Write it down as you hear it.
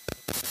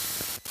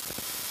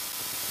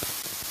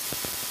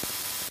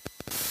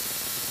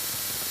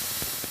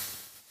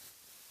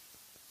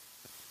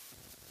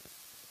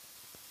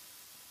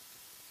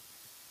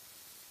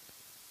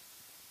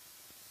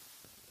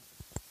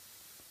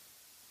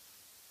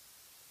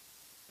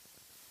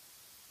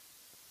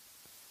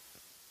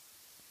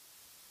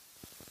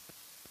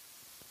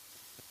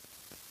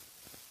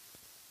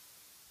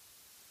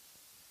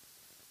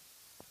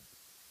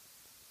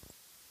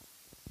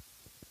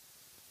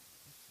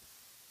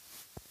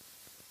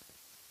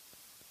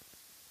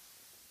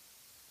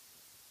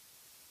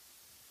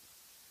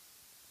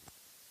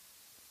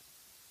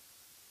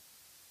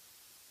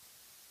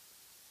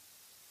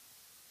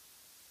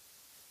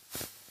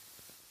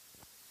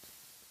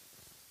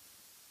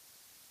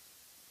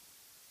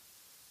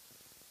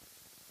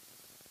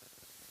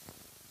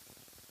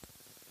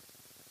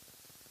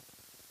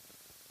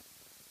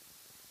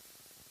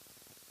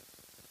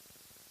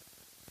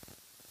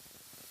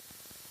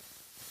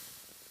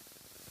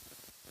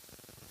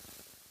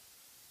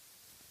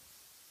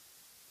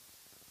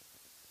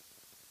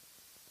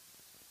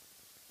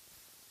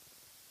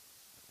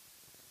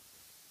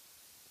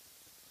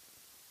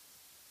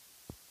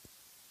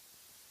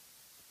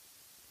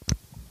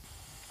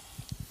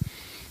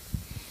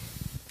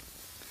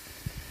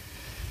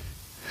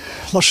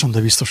Lassan,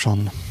 de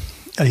biztosan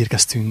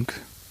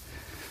elérkeztünk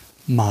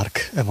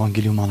Márk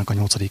evangéliumának a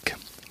 8.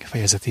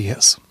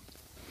 fejezetéhez.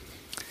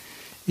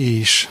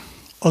 És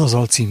az az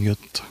alcím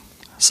jött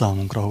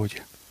számunkra,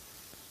 hogy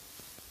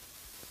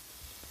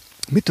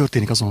mi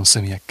történik azon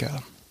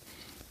személyekkel,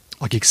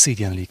 akik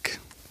szégyellik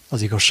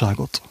az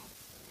igazságot.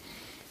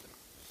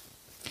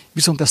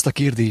 Viszont ezt a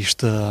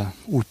kérdést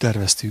úgy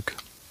terveztük,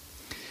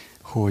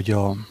 hogy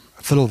a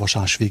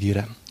felolvasás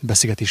végére,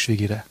 beszélgetés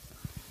végére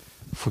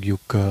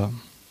fogjuk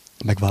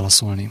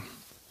megválaszolni.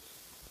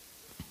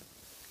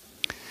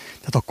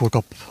 Tehát akkor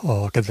kap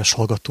a kedves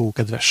hallgató,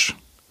 kedves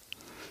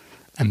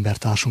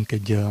embertársunk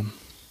egy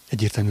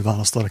egyértelmű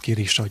választ arra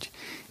kérésre, hogy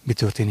mi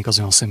történik az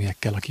olyan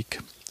személyekkel,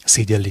 akik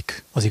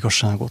szégyellik az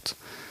igazságot.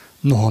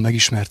 Noha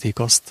megismerték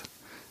azt,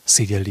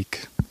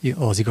 szégyellik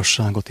az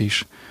igazságot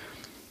is,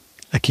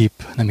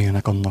 ekképp nem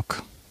élnek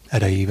annak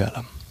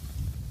erejével.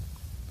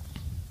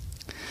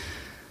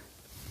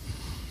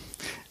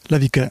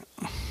 Levike,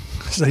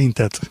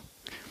 szerinted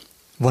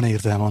van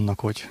értelme annak,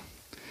 hogy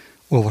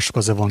olvassuk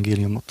az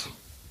evangéliumot,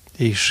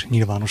 és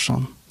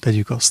nyilvánosan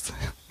tegyük azt?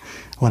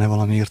 Van-e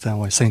valami értelme,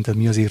 vagy szerinted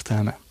mi az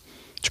értelme?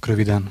 Csak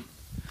röviden.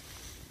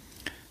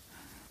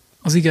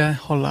 Az ige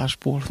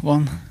hallásból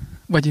van,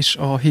 vagyis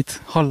a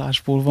hit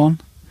hallásból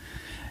van.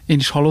 Én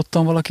is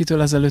hallottam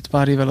valakitől ezelőtt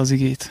pár évvel az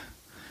igét.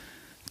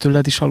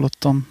 Tőled is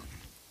hallottam.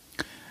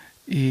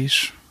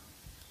 És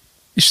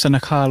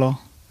Istennek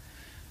hála,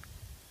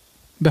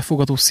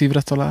 befogadó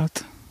szívre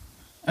talált.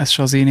 Ez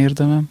se az én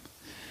érdemem.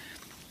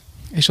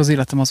 És az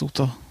életem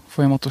azóta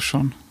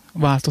folyamatosan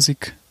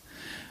változik.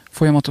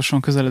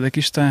 Folyamatosan közeledek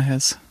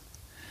Istenhez.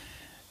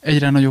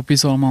 Egyre nagyobb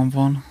bizalmam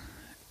van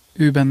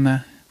ő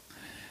benne,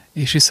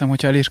 és hiszem,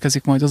 hogyha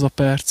elérkezik majd az a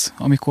perc,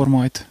 amikor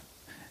majd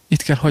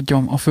itt kell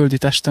hagyjam a földi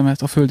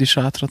testemet, a földi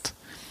sátrat,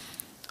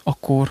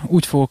 akkor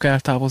úgy fogok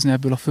eltávozni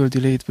ebből a földi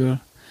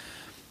létből,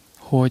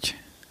 hogy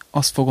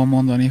azt fogom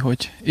mondani,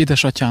 hogy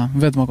édesatyám,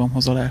 vedd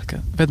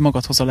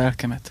magadhoz a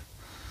lelkemet.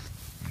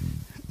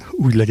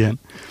 Úgy legyen.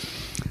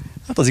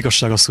 Hát az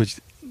igazság az,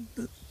 hogy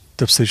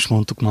többször is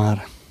mondtuk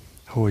már,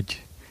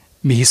 hogy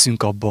mi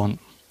hiszünk abban,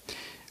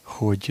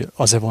 hogy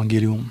az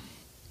evangélium,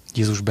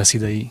 Jézus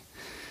beszédei,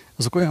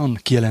 azok olyan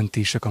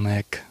kijelentések,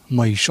 amelyek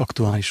ma is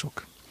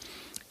aktuálisok.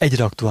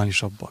 Egyre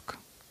aktuálisabbak.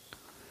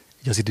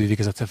 Így az idő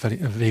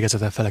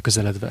végezete fele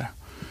közeledve.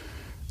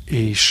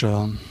 És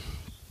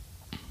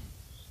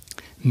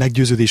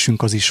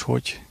meggyőződésünk az is,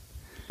 hogy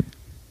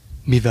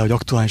mivel hogy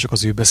aktuálisak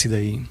az ő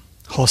beszédei,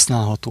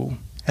 használható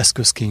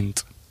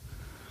eszközként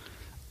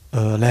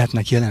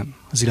lehetnek jelen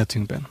az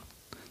életünkben.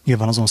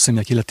 Nyilván azon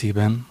személyek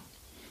életében,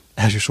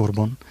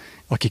 elsősorban,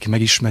 akik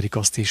megismerik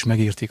azt és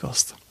megértik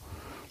azt.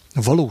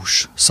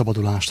 Valós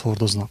szabadulást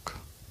hordoznak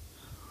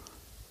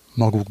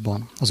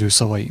magukban az ő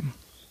szavaim.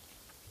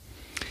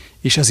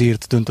 És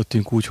ezért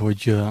döntöttünk úgy,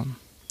 hogy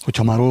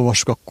ha már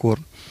olvassuk, akkor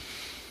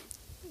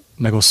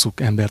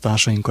megosszuk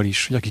embertársainkkal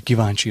is, hogy aki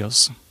kíváncsi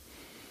az,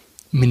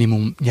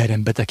 minimum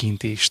nyerjen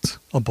betekintést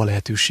abba a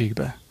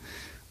lehetőségbe,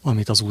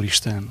 amit az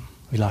Úristen,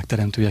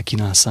 világteremtője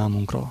kínál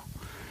számunkra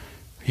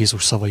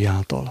Jézus szavai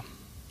által.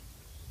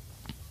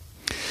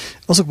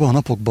 Azokban a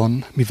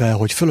napokban, mivel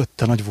hogy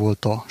fölötte nagy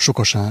volt a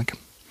sokaság,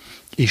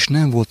 és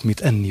nem volt mit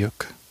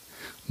enniük,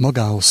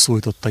 magához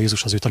szólította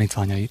Jézus az ő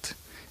tanítványait,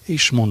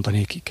 és mondta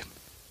nékik: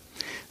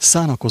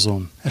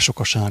 szánakozom e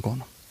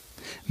sokaságon,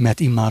 mert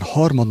immár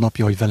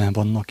harmadnapja, hogy velem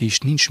vannak, és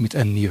nincs mit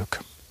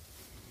enniük.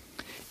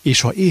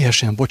 És ha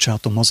éhesen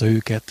bocsátom haza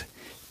őket,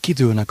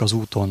 kidőlnek az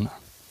úton,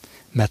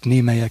 mert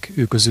némelyek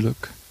ő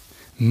közülük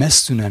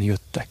messzűnen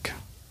jöttek.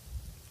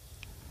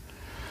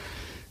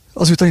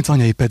 Az ő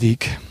tanítványai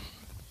pedig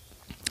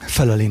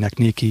felelének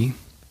néki,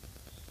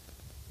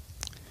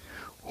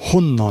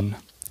 honnan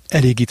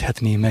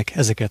elégíthetné meg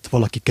ezeket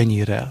valaki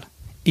kenyérrel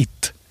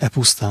itt, e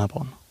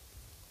pusztában?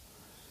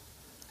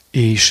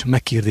 És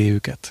megkérdé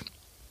őket: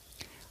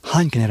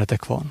 hány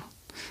kenyeretek van?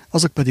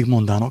 Azok pedig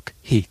mondának: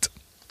 7.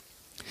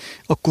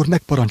 Akkor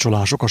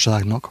megparancsolá a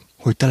sokaságnak,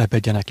 hogy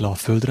telepedjenek le a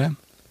földre,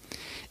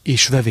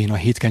 és vevén a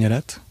 7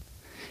 kenyeret,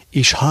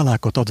 és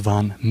hálákat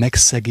adván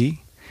megszegi,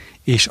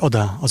 és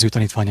adá az ő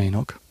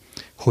tanítványainak,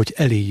 hogy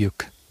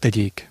eléjük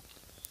tegyék,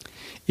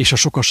 és a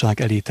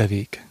sokaság elé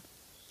tevék.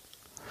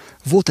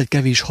 Volt egy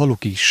kevés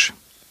haluk is,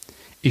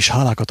 és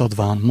hálákat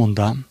adván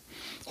mondám,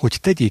 hogy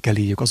tegyék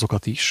eléjük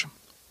azokat is.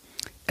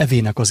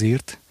 Evének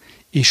azért,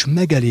 és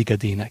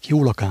megelégedének,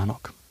 jól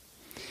lakának,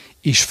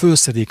 és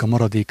fölszedék a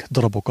maradék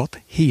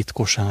darabokat 7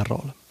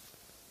 kosárral.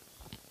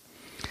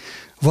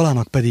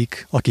 Valának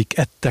pedig, akik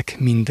ettek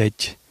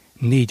mindegy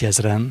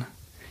 4000-en,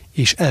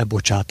 és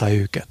elbocsátá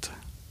őket.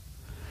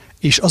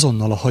 És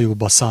azonnal a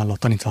hajóba száll a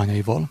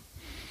tanítványaival,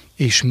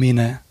 és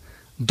méne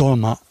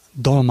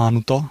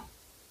Dalmánuta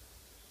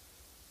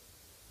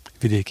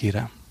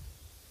vidékére.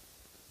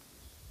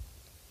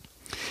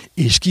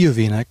 És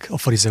kijövének a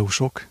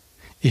farizeusok,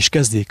 és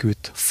kezdék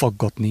őt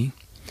faggatni,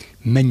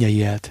 mennyei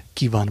jelt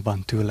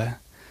kívánván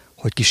tőle,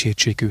 hogy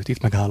kísértsék őt.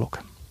 Itt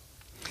megállok.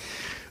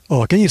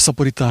 A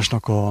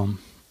kenyérszaporításnak a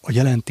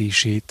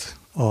jelentését,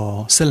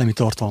 a szellemi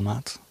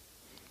tartalmát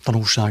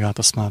tanulságát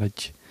azt már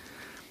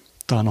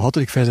talán a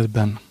 6.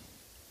 fejezetben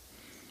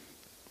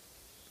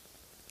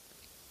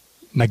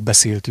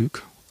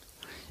megbeszéltük.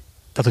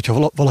 Tehát,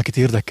 hogyha valakit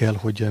érdekel,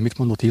 hogy mit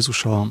mondott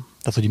Jézus,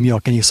 tehát, hogy mi a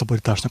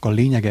kenyérszaporításnak a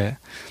lényege,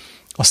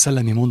 a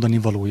szellemi mondani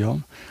valója,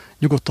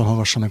 nyugodtan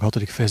hallgassa meg a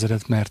 6.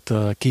 fejezetet, mert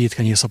 2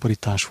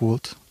 kenyérszaporítás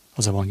volt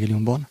az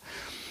evangéliumban,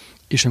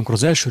 és amikor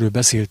az elsőről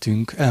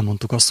beszéltünk,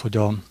 elmondtuk azt, hogy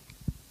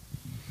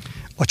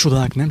a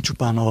csodák nem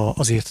csupán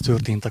azért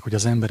történtek, hogy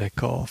az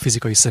emberek a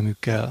fizikai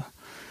szemükkel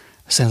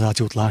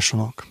szenzációt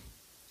lássanak,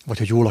 vagy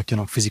hogy jól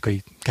lakjanak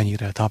fizikai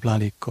kenyérrel,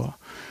 táplálékkal,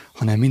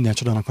 hanem minden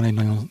csodának van egy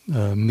nagyon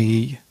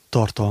mély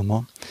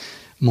tartalma,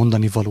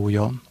 mondani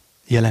valója,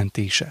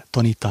 jelentése,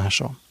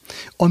 tanítása,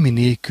 ami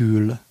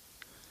nélkül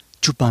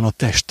csupán a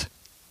test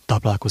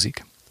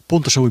táplálkozik.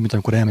 Pontosan úgy, mint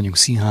amikor elmegyünk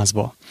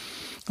színházba,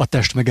 a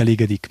test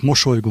megelégedik,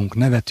 mosolygunk,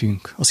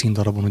 nevetünk a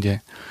színdarabon,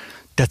 ugye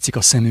tetszik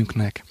a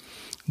szemünknek,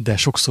 de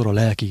sokszor a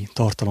lelki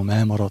tartalom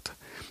elmarad,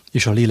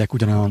 és a lélek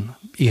ugyanolyan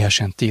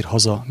éhesen tér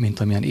haza, mint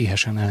amilyen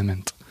éhesen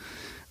elment,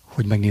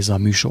 hogy megnézze a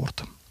műsort.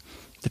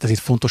 Tehát ez itt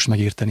fontos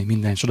megérteni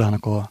minden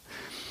csodának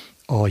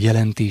a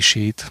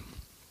jelentését,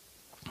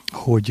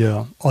 hogy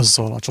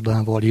azzal a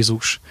csodával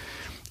Jézus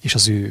és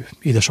az ő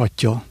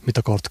édesatya mit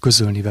akart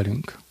közölni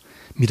velünk,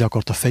 mire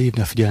akarta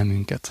felhívni a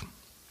figyelmünket.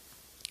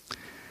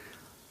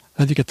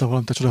 Eddiget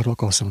valamit a csodáról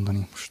akarsz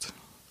mondani most?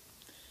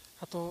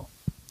 Hát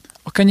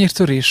a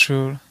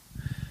kenyértörésről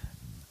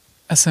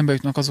eszembe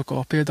jutnak azok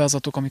a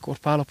példázatok, amikor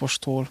Pál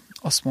apostol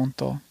azt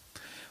mondta,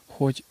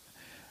 hogy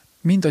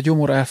mind a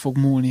gyomor el fog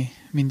múlni,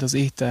 mind az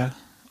étel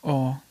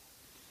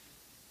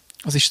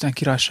az Isten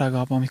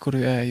királyságában, amikor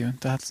ő eljön.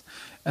 Tehát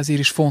ezért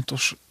is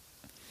fontos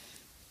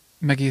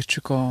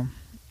megértsük a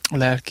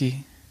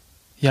lelki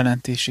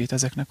jelentését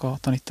ezeknek a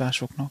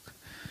tanításoknak.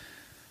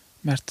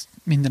 Mert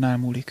minden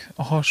elmúlik.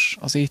 A has,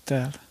 az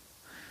étel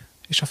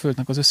és a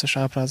földnek az összes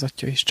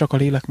ábrázatja is. Csak a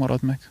lélek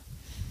marad meg.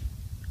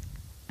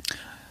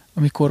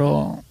 Amikor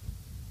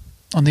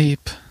a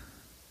nép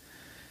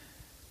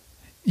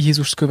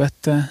Jézust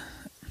követte,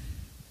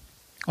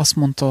 azt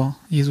mondta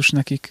Jézus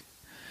nekik,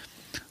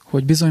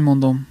 hogy bizony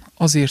mondom,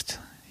 azért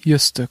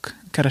jöztök,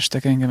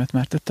 kerestek engemet,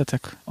 mert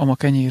tettetek ama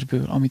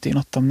kenyérből, amit én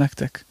adtam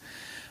nektek,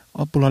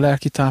 abból a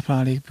lelki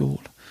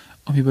táplálékból,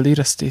 amiből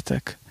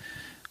éreztétek,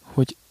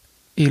 hogy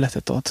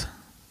életet ad,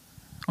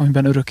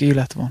 amiben örök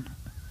élet van.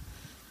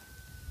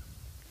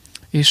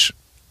 És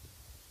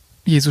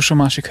Jézus a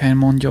másik helyen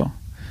mondja,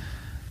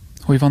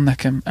 hogy van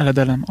nekem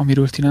eledelem,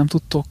 amiről ti nem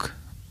tudtok,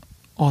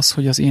 az,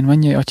 hogy az én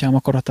mennyei atyám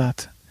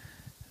akaratát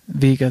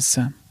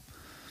végezzem.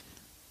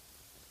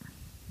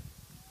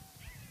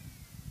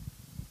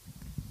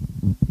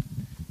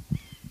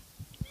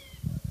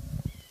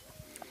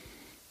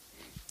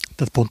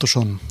 Tehát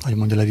pontosan, ahogy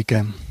mondja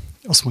Levike,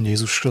 azt mondja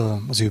Jézus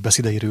az ő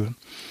beszédeiről,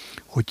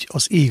 hogy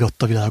az ég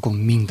adta világon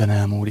minden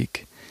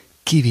elmúlik,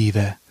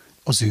 kivéve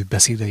az ő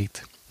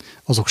beszédeit.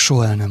 Azok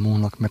soha el nem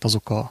múlnak, mert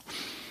azok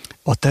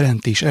a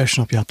teremtés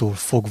első napjától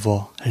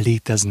fogva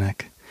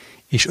léteznek,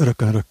 és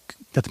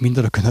tehát mind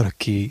örökön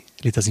örökké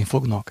létezni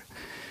fognak.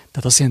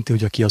 Tehát azt jelenti,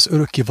 hogy aki az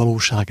örökké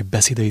valóság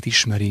beszédeit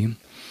ismeri,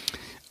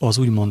 az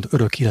úgymond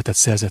örök életet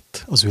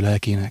szerzett az ő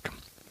lelkének.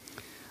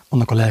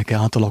 Annak a lelke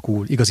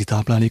átalakul, igazi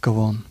tápláléka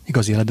van,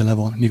 igazi eledele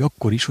van, még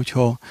akkor is,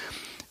 hogyha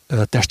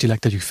testileg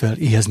tegyük fel,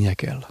 éheznie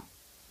kell.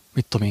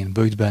 Mit tudom én,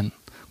 böjtben,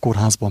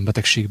 kórházban,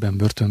 betegségben,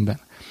 börtönben,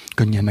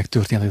 könnyen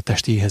megtörténhet, hogy a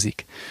test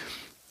éhezik.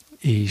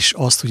 És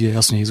azt ugye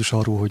azt mondja Jézus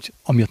arról, hogy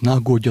amiatt ne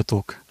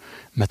aggódjatok,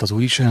 mert az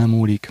Úr is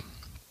elmúlik,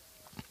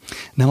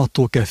 nem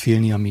attól kell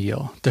félni, ami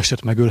a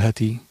testet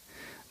megölheti,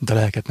 de a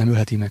lelket nem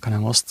ölheti meg,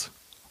 hanem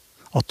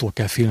attól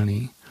kell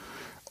félni,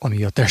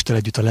 ami a testtel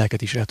együtt a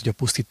lelket is el tudja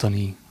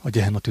pusztítani a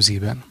Gehenna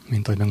tüzében,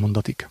 mint ahogy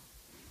megmondatik.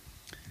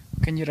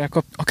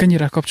 A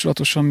kenyérrel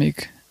kapcsolatosan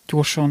még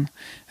gyorsan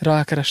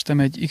rákerestem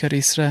egy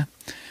igerészre,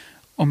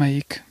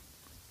 amelyik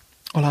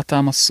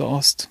alátámaszza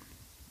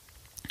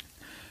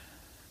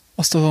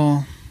azt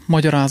a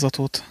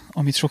magyarázatot,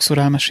 amit sokszor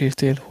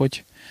elmeséltél,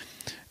 hogy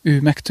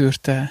ő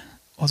megtörte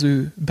az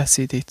ő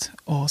beszédét,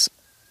 az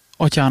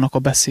atyának a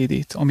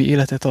beszédét, ami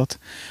életet ad.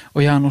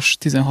 A János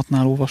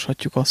 16-nál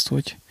olvashatjuk azt,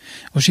 hogy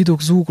a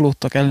zsidók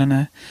zúgolódtak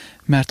ellene,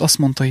 mert azt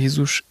mondta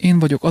Jézus, én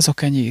vagyok az a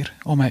kenyér,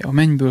 amely a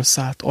mennyből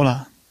szállt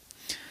alá.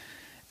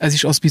 Ez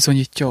is azt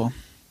bizonyítja,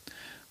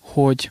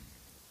 hogy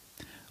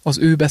az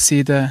ő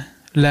beszéde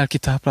lelki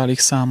táplálék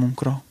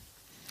számunkra,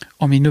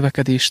 ami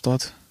növekedést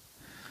ad,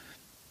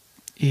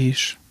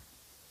 és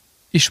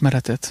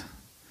ismeretet,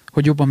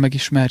 hogy jobban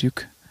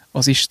megismerjük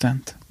az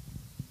Istent.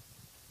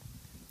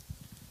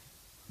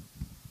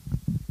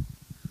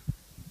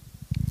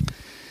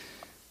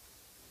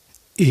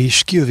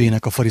 És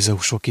kijövének a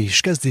farizeusok,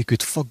 és kezdték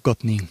őt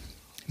faggatni,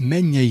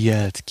 mennyei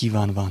jelt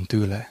kívánván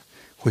tőle,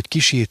 hogy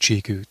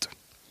kísértsék őt.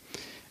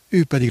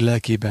 Ő pedig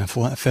lelkében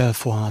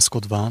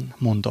felfohászkodván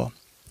mondta,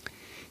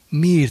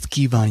 miért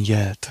kíván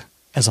jelt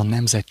ez a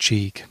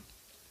nemzetség?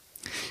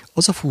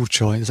 Az a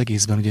furcsa az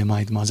egészben, ugye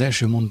már az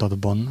első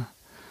mondatban,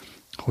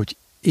 hogy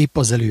épp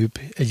az előbb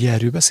egy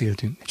jelről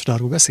beszéltünk, egy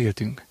csodáról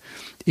beszéltünk,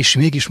 és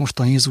mégis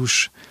mostan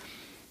Jézus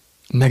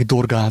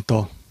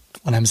megdorgálta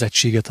a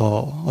nemzetséget,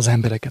 az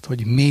embereket,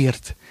 hogy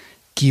miért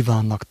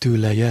kívánnak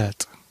tőle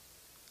jelt.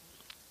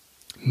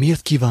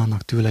 Miért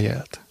kívánnak tőle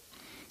jelt?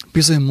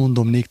 Bizony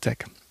mondom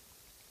néktek,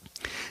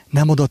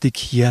 nem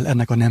adatik jel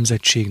ennek a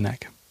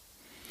nemzetségnek,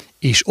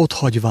 és ott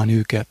hagyván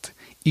őket,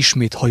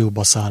 ismét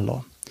hajóba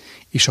szállva,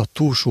 és a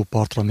túlsó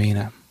partra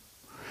méne.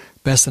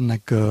 Persze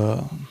ennek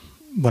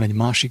van egy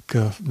másik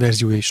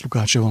verziója is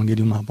Lukács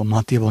evangéliumában,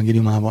 Máté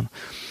evangéliumában,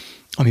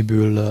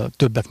 amiből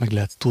többet meg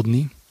lehet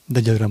tudni, de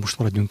egyelőre most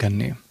maradjunk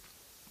ennél.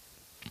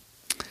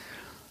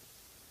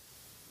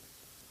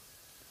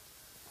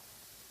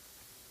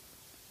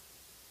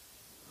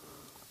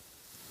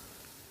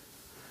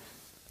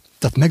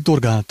 Tehát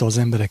megdorgálta az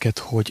embereket,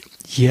 hogy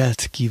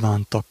jelt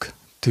kívántak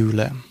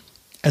tőle.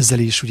 Ezzel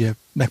is ugye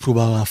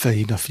megpróbálná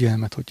felhívni a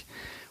figyelmet,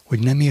 hogy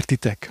nem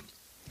értitek?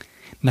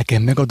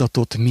 Nekem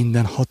megadatott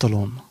minden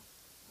hatalom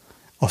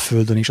a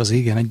földön és az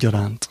égen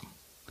egyaránt.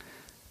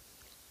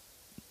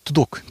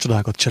 Tudok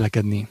csodákat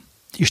cselekedni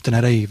Isten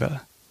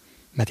erejével,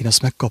 mert én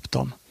azt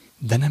megkaptam.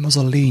 De nem az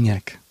a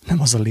lényeg,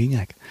 hanem az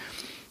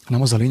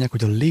a lényeg,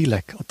 hogy a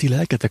lélek, a ti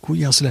lelketek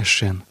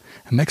újjászülessen,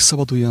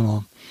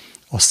 megszabaduljon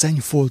a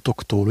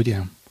szennyfoltoktól, ugye?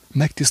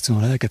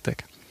 Megtisztuljon a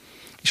lelketek.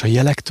 És a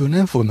jelektől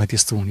nem fog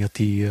megtisztulni a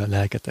ti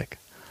lelketek.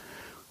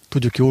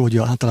 Tudjuk jól, hogy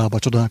általában a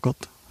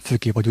csodákat,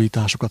 főképp a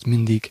gyógyításokat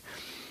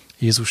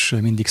Jézus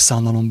mindig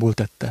szánalomból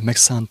tette,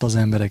 megszánta az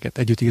embereket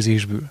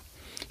együttérzésből.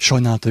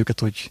 Sajnálta őket,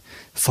 hogy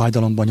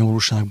fájdalomban,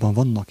 nyomorúságban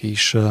vannak,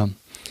 és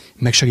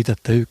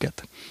megsegítette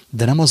őket.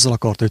 De nem azzal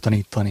akart őt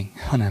tanítani,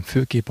 hanem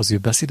főképp az ő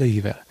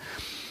beszédeivel.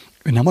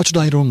 Ő nem a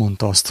csodáiról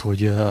mondta azt,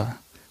 hogy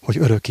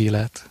örök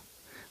élet,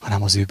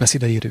 hanem az ő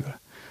beszédeiről.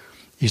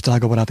 És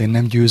drága barát, én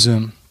nem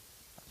győzöm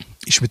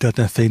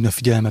ismételten felhívni a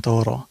figyelmet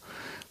arra,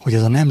 hogy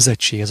ez a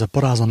nemzetség, ez a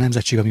parázan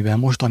nemzetség, amiben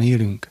mostan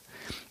élünk,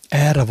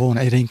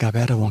 egyre inkább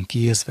erre van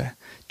kiézve.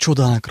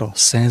 Csodákra,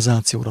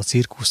 szenzációra,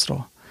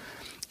 cirkuszra.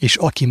 És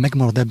aki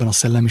megmarad ebben a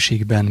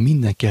szellemiségben,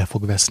 mindenki el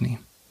fog veszni.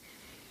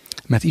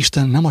 Mert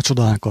Isten nem a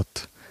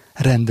csodákat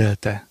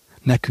rendelte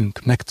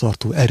nekünk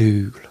megtartó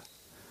erőül,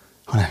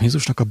 hanem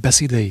Jézusnak a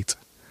beszédeit,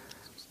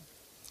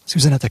 az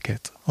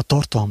üzeneteket, a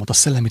tartalmat, a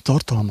szellemi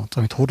tartalmat,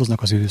 amit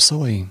hordoznak az ő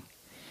szavaim.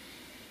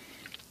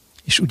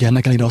 És ugye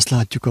ennek ellenére azt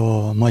látjuk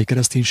a mai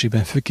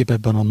kereszténységben, főképp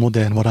ebben a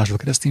modern varázsló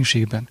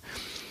kereszténységben,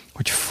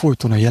 hogy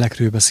folyton a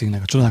jelekről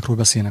beszélnek, a csodákról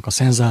beszélnek, a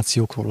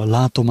szenzációkról, a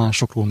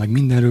látomásokról, meg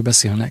mindenről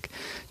beszélnek,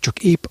 csak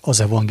épp az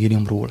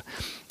evangéliumról,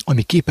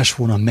 ami képes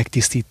volna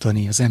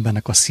megtisztítani az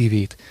embernek a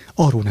szívét,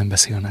 arról nem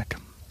beszélnek.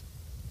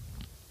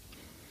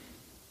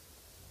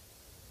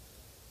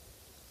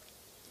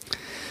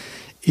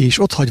 És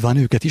ott hagyván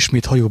őket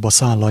ismét hajóba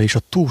szállva, és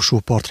a túlsó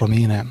partra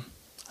méne,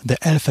 de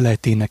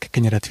elfelejtének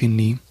kenyeret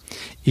vinni,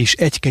 és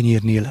egy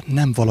kenyérnél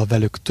nem vala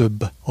velük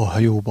több a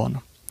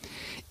hajóban.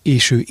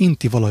 És ő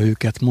inti vala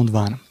őket,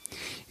 mondván,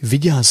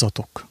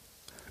 vigyázzatok,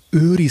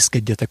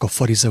 őrizkedjetek a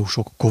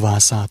farizeusok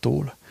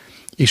kovászától,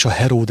 és a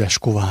Heródes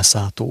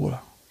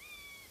kovászától.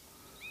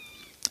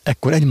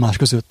 Ekkor egymás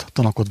között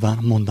tanakodván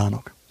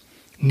mondának,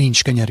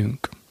 nincs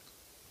kenyerünk.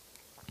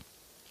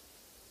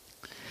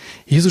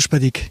 Jézus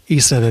pedig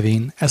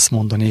észrevevén ezt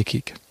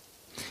mondanékik,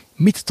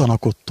 mit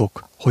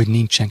tanakodtok, hogy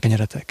nincsen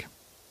kenyeretek?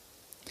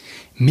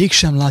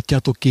 Mégsem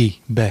látjátok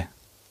ki be,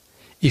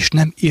 és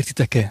nem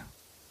értitek-e?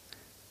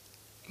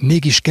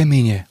 Mégis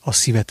keménye a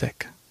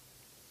szívetek.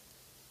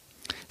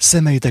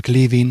 Szemeitek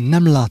lévén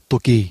nem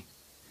láttok-é,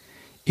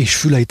 és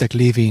füleitek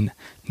lévén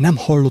nem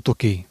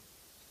hallotok-é,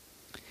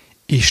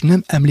 és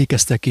nem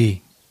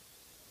emlékeztek-é,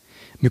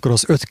 mikor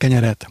az 5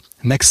 kenyeret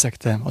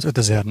megszegtem az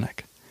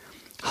 5000-nek.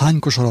 Hány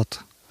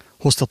kosarat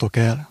hoztatok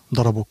el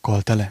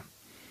darabokkal tele?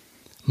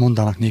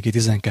 Mondanak néki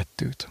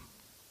 12-t.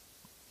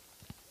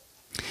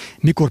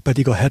 Mikor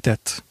pedig a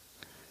 7-et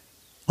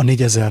a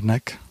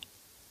 4000-nek,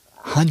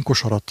 hány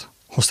kosarat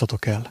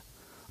hoztatok el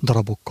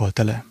darabokkal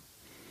tele?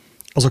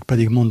 Azok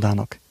pedig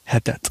mondának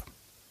 7-et.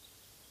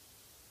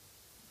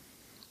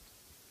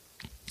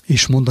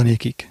 És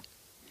mondanékik,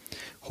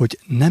 hogy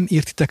nem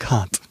értitek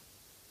hát.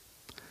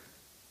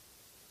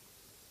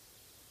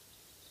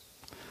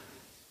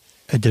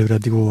 Egyelőre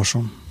eddig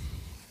olvasom.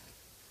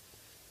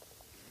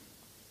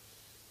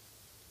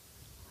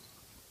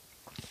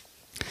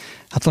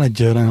 Hát van egy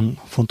nagyon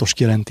fontos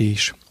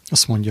kijelentés.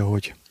 Azt mondja,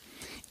 hogy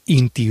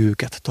inti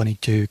őket,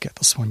 tanítja őket.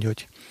 Azt mondja,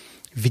 hogy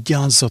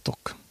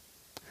vigyázzatok,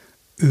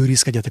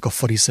 őrizkedjetek a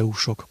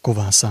farizeusok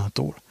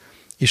kovászától,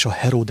 és a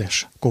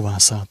Heródes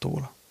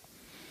kovászától.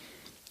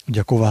 Ugye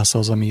a kovásza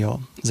az, ami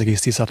az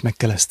egész tisztát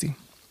megkeleszti.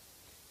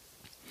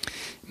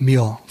 Mi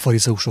a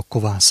farizeusok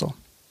kovásza?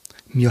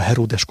 Mi a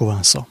Heródes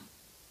kovásza?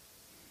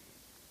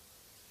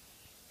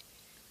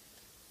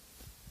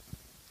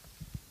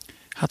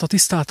 Hát a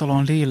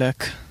tisztátalan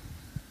lélek,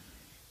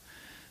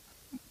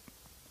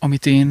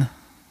 amit én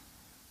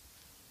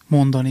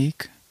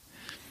mondanék,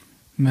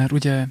 mert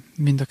ugye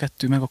mind a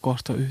kettő meg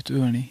akarta őt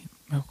ölni,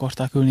 meg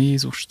akarták ölni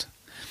Jézust.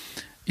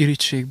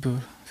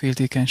 Irítségből,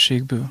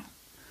 féltékenységből,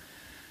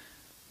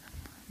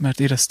 mert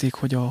érezték,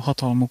 hogy a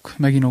hatalmuk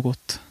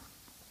meginogott.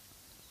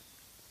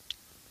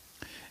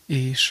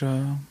 és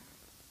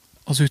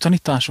az ő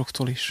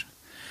tanításoktól is.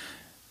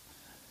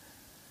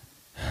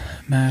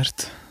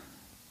 Mert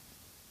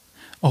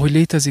ahogy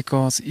létezik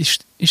az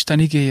Isten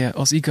igéje,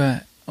 az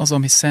ige, az,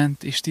 ami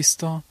szent és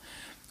tiszta,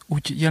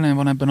 úgy jelen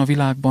van ebben a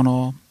világban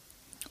a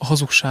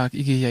hazugság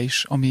igéje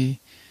is,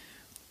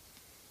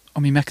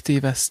 ami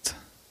megtéveszt,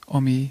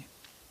 ami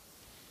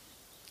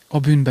a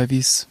bűnbe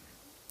visz,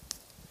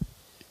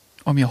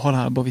 ami a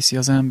halálba viszi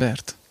az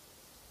embert.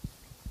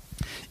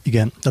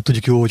 Igen, tehát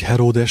tudjuk jó, hogy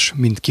Heródes,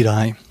 mint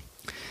király,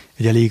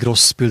 egy elég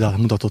rossz példát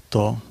mutatott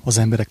az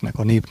embereknek,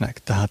 a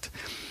népnek. Tehát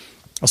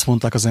azt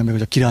mondták az emberek,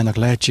 hogy a királynak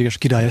lehetséges,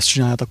 király ezt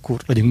csinált,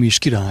 akkor legyünk mi is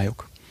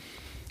királyok.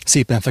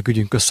 Szépen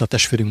feküdjünk össze a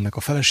testvérünknek a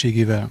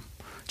feleségével,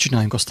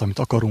 csináljunk azt, amit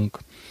akarunk,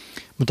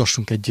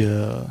 mutassunk egy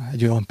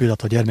olyan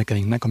példát a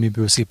gyermekeinknek,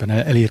 amiből szépen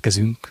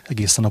elérkezünk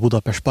egészen a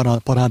Budapest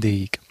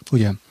parádéig,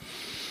 ugye?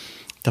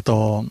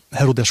 Tehát a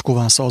Heródes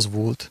kovásza az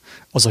volt,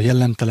 az a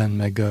jellemtelen,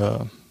 meg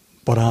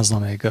parázna,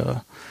 meg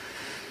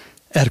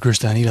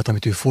erkölcstelen élet,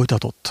 amit ő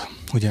folytatott,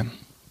 ugye?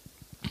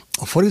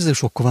 A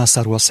farizeusok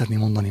kovászáról azt szeretném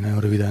mondani nagyon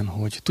röviden,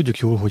 hogy tudjuk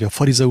jól, hogy a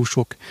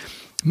farizeusok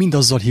mind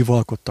azzal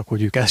hivalkodtak,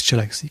 hogy ők ezt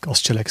cselekszik,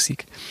 azt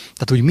cselekszik.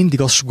 Tehát, hogy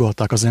mindig azt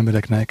sugallták az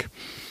embereknek,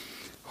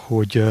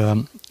 hogy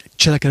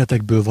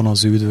cselekedetekből van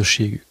az ő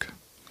üdvösségük.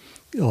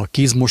 A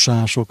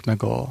kézmosások,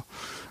 meg a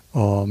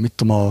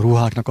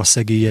ruháknak a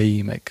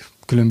szegélyei, meg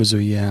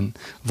különböző ilyen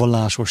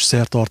vallásos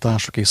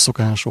szertartások és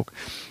szokások,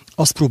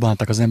 azt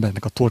próbálták az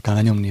embernek a torkán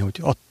lenyomni, hogy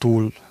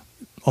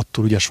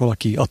attól ügyes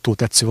valaki, attól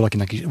tetsző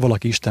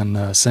valaki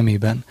Isten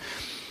szemében,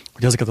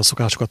 hogy ezeket a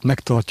szokásokat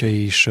megtartja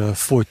és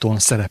folyton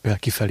szerepel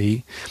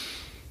kifelé.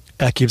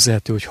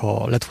 Elképzelhető, hogy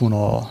ha lett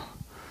volna a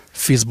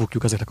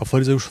Facebookjuk ezeknek a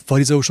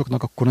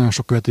farizeusoknak, akkor nagyon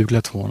sok követőjük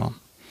lett volna.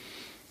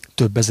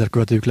 Több ezer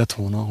követőjük lett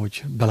volna,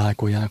 hogy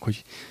belájkolják,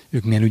 hogy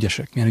ők milyen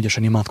ügyesek, milyen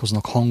ügyesen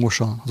imádkoznak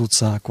hangosan az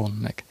utcákon,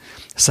 meg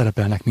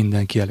szerepelnek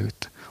mindenki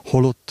előtt.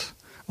 Holott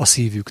a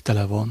szívük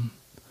tele van,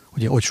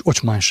 ugye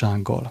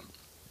ocsmánysággal,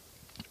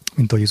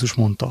 mint ahogy Jézus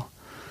mondta.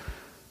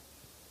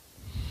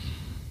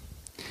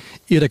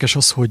 Érdekes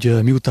az,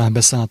 hogy miután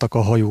beszálltak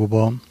a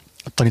hajóba,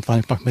 a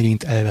tanítványoknak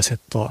megint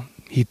elveszett a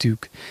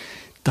hitük.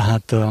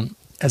 Tehát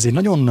ez egy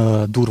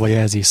nagyon durva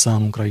jelzés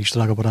számunkra is,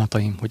 drága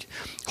barátaim, hogy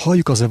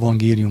halljuk az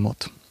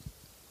evangéliumot,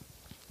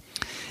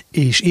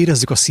 és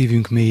érezzük a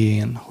szívünk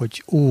mélyén,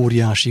 hogy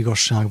óriási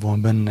igazság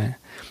van benne,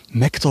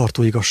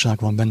 megtartó igazság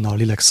van benne a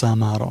lélek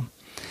számára,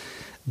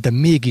 de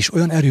mégis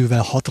olyan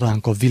erővel hat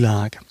ránk a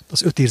világ,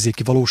 az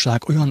ötérzéki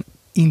valóság olyan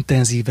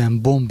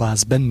intenzíven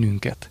bombáz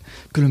bennünket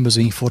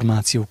különböző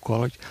információkkal,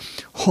 hogy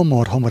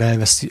hamar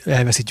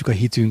elveszítjük a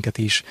hitünket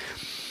is.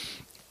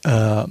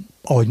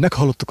 Ahogy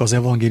meghallottuk az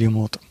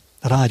evangéliumot,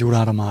 rá egy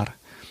órára már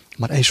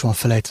el is van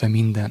felejtve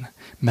minden,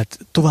 mert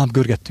tovább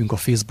görgettünk a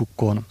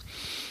Facebookon,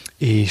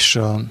 és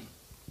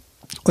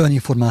olyan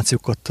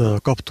információkat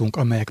kaptunk,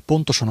 amelyek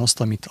pontosan azt,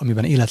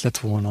 amiben élet lett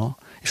volna,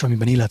 és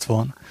amiben élet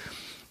van,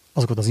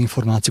 azokat az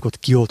információkat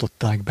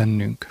kioltották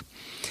bennünk.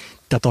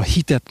 Tehát a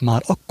hitet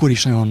már akkor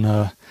is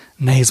nagyon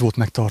nehéz volt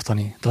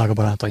megtartani, drága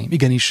barátaim.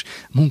 Igenis,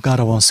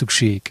 munkára van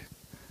szükség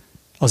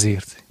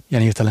azért,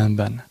 ilyen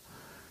értelemben.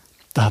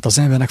 Tehát az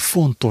embernek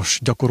fontos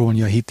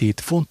gyakorolni a hitét,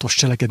 fontos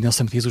cselekedni azt,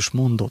 amit Jézus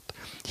mondott.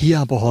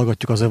 Hiába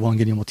hallgatjuk az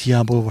evangéliumot,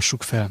 hiába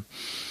olvassuk fel.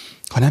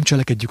 Ha nem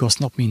cselekedjük azt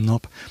nap, mint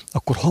nap,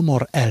 akkor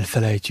hamar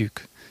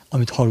elfelejtjük,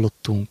 amit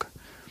hallottunk.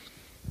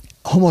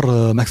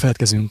 Hamar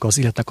megfeledkezünk az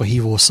életnek a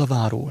hívó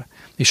szaváról,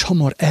 és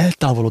hamar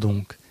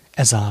eltávolodunk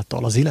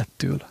ezáltal az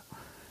élettől.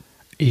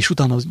 És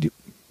utána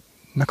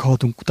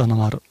meghallgatunk, utána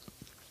már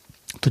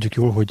tudjuk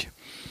jól, hogy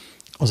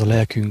az a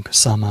lelkünk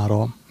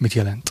számára mit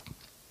jelent.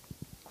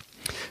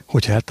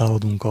 Hogyha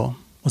eltávolodunk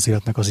az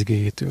életnek az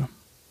igéjétől.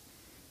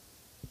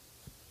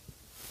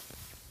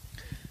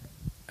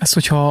 Ezt,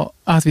 hogyha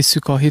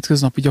átvisszük a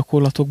hétköznapi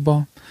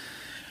gyakorlatokba,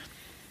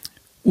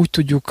 úgy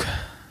tudjuk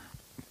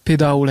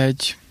például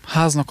egy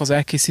háznak az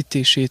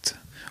elkészítését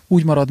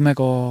úgy marad meg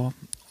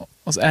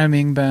az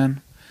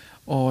elménkben,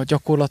 a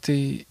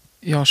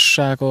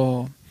gyakorlatiasság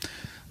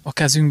a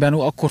kezünkben,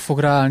 akkor fog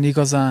ráállni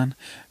igazán,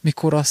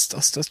 mikor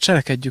azt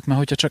cselekedjük, mert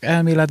hogyha csak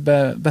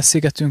elméletbe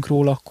beszélgetünk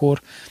róla,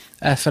 akkor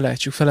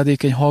elfelejtsük,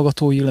 feledékeny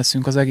hallgatói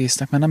leszünk az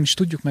egésznek, mert nem is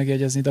tudjuk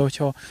megjegyezni, de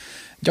hogyha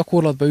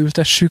gyakorlatba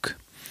ültessük,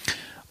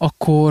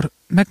 akkor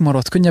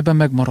megmarad, könnyebben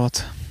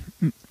megmarad.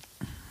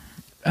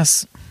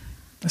 Ezt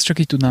csak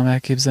így tudnám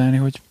elképzelni,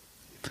 hogy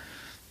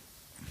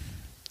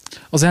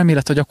az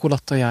elmélet a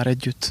gyakorlattal jár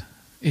együtt,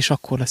 és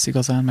akkor lesz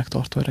igazán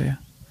megtartó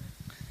ereje.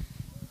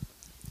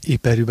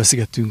 Épp erről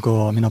beszélgettünk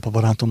a minap a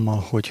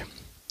barátommal, hogy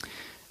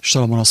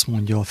Salamon azt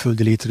mondja a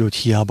földi létről, hogy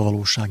hiába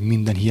valóság,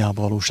 minden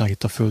hiába valóság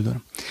itt a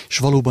földön. És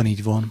valóban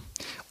így van.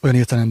 Olyan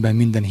értelemben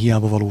minden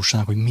hiába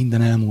valóság, hogy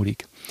minden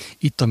elmúlik.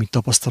 Itt, amit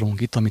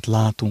tapasztalunk, itt, amit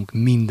látunk,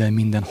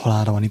 minden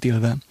halálra van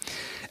ítélve,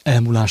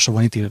 elmúlásra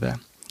van ítélve.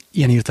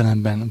 Ilyen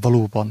értelemben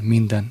valóban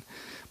minden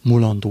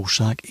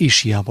mulandóság és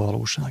hiába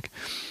valóság.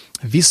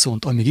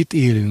 Viszont amíg itt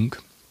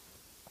élünk,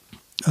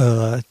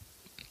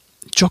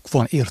 csak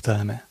van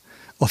értelme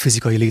a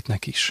fizikai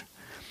létnek is.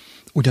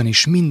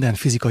 Ugyanis minden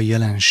fizikai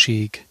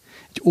jelenség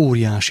egy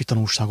óriási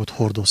tanulságot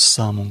hordoz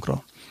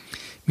számunkra.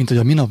 Mint hogy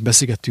a minap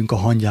beszélgettünk a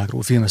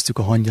hangyákról, filmeztük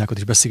a hangyákat,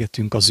 és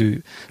beszélgettünk az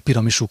ő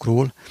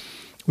piramisukról,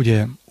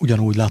 ugye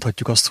ugyanúgy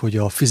láthatjuk azt, hogy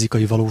a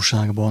fizikai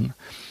valóságban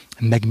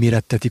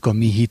megmérettetik a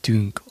mi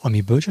hitünk, a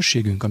mi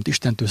bölcsességünk, amit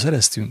Istentől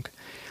szereztünk.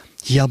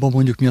 Hiába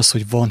mondjuk mi az,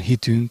 hogy van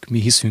hitünk, mi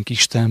hiszünk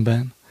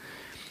Istenben,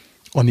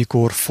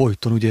 amikor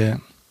folyton ugye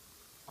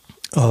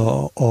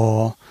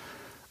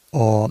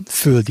a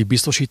földi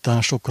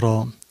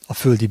biztosításokra, a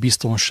földi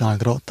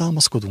biztonságra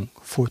támaszkodunk.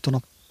 Folyton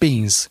a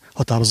pénz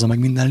határozza meg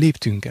minden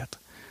léptünket.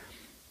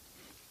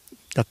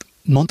 Tehát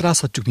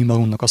mantrázhatjuk mi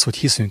magunknak azt, hogy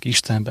hiszünk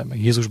Istenben,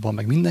 meg Jézusban,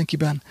 meg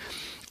mindenkiben,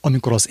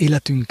 amikor az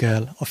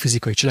életünkkel, a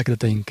fizikai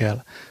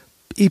cselekedeteinkkel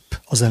épp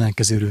az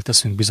ellenkezőről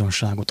teszünk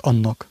bizonságot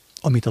annak,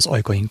 amit az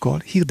ajkainkkal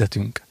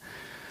hirdetünk.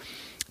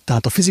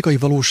 Tehát a fizikai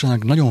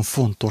valóság nagyon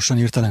fontos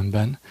olyan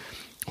értelemben,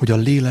 hogy a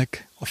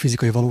lélek a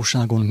fizikai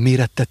valóságon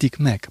mérettetik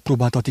meg,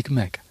 próbáltatik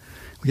meg.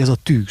 Ugye ez a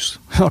tűz,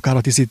 akár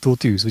a tisztító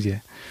tűz,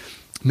 ugye,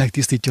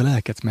 megtisztítja a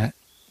lelket, mert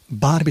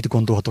bármit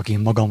gondolhatok én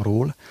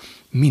magamról,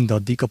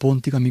 mindaddig a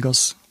pontig, amíg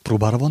az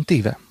próbára van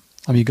téve.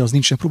 Amíg az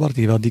nincsen próbára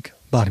téve, addig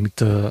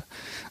bármit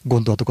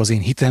gondolhatok az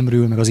én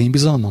hitemről, meg az én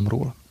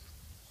bizalmamról.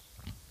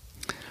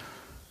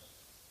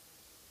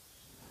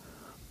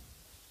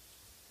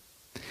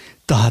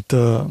 Tehát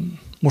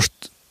most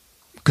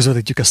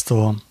közvetítjük ezt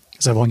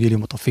az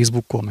evangéliumot a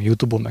Facebookon, meg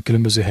YouTube-on, meg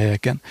különböző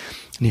helyeken.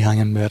 Néhány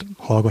ember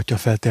hallgatja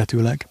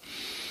feltehetőleg,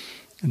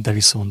 de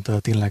viszont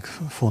tényleg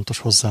fontos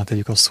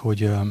hozzátegyük azt,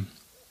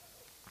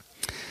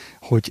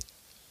 hogy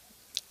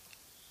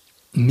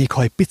még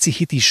ha egy pici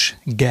hit is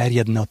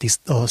gerjedne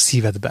a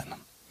szívedben,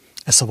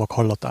 e szavak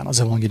hallatán, az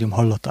evangélium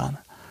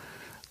hallatán,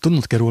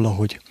 tudnod kell róla,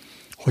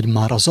 hogy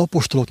már az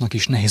apostoloknak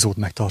is nehéz volt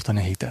megtartani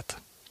a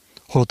hitet.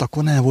 Holott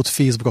akkor nem volt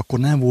Facebook, akkor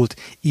nem volt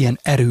ilyen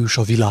erős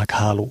a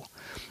világháló.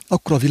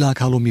 Akkor a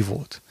világháló mi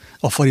volt?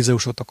 A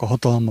farizeusoknak a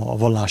hatalma, a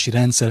vallási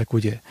rendszerek,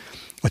 ugye,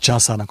 a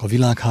császárnak a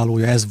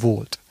világhálója, ez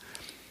volt.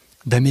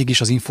 De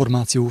mégis az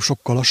információ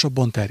sokkal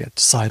lassabban terjedt,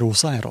 szájról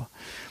szájra.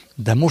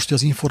 De most, hogy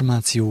az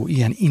információ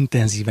ilyen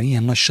intenzíven,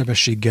 ilyen nagy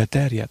sebességgel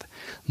terjed,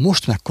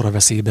 most mekkora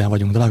veszélyben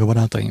vagyunk, drága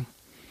barátaim?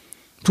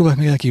 Próbálj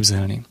meg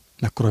elképzelni,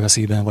 mekkora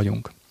veszélyben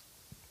vagyunk.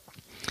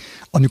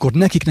 Amikor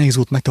nekik nehéz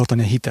volt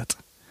megtartani a hitet,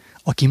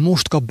 aki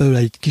most kap belőle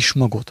egy kis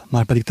magot,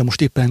 már pedig te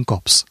most éppen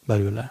kapsz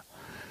belőle.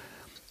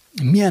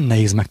 Milyen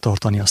nehéz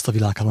megtartani azt a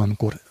világhálón,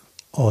 amikor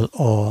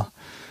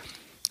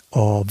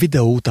a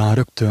videó után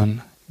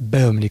rögtön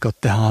beömlik a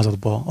te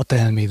házadba, a te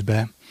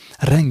elmédbe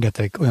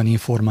rengeteg olyan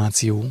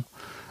információ,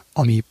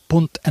 ami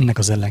pont ennek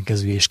az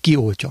ellenkezője, és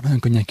kioltja, nagyon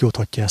könnyen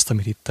kiolthatja ezt,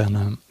 amit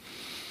itten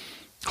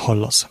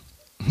hallasz.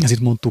 Ez itt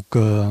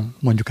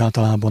mondjuk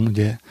általában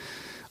ugye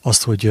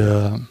azt, hogy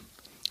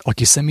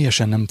aki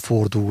személyesen nem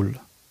fordul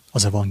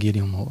az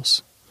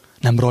evangéliumhoz,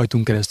 nem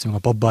rajtunk keresztül, a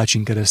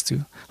papbácsin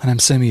keresztül, hanem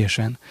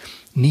személyesen,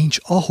 nincs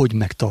ahogy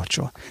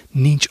megtartsa,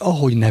 nincs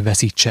ahogy ne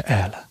veszítse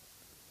el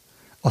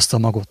azt a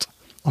magot,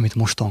 amit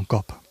mostan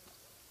kap.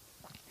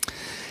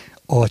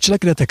 A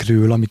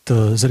cselekedetekről, amit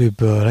az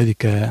előbb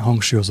Levike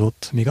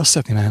hangsúlyozott, még azt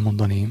szeretném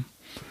elmondani,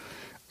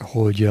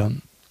 hogy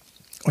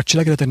a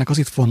cselekedeteknek az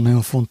itt van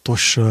nagyon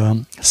fontos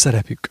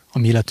szerepük a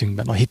mi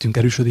életünkben, a hitünk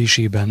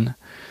erősödésében,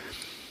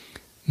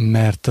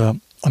 mert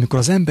amikor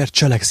az ember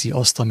cselekszi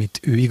azt, amit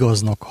ő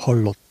igaznak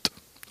hallott,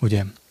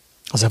 ugye,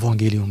 az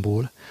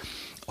evangéliumból,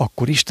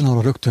 akkor Isten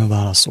arra rögtön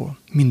válaszol,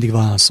 mindig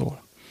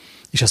válaszol.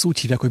 És ezt úgy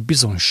hívják, hogy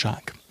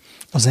bizonyság.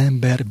 Az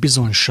ember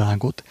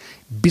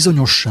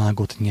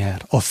bizonyosságot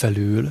nyer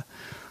afelől,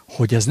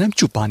 hogy ez nem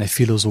csupán egy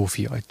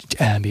filozófia, egy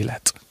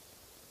elmélet.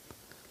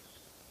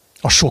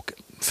 A sok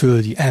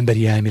földi,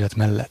 emberi elmélet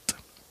mellett.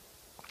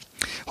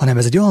 Hanem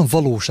ez egy olyan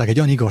valóság, egy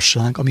olyan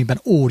igazság,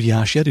 amiben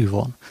óriási erő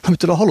van,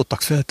 amitől a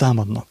halottak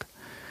feltámadnak.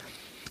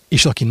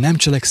 És aki nem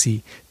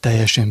cselekszi,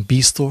 teljesen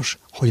biztos,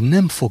 hogy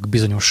nem fog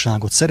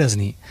bizonyosságot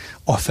szerezni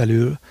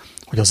afelől,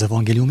 hogy az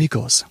evangélium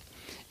igaz.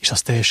 És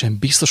az teljesen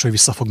biztos, hogy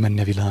vissza fog menni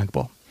a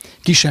világba.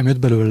 Ki sem jött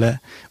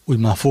belőle, úgy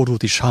már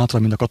fordult is hátra,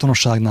 mint a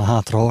katonaságnál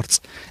hátraarc,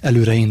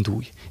 előre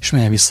indulj, és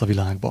menjen vissza a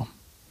világba.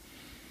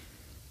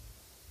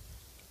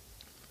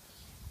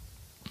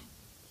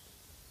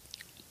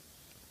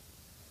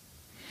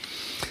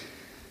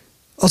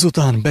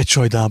 Azután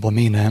becsajdába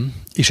ménem,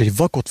 és egy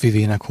vakot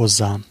vivének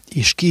hozzá,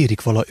 és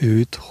kérik vala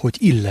őt, hogy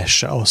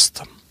illesse azt.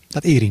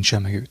 Tehát érintse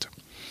meg őt.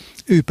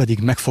 Ő pedig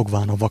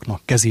megfogván a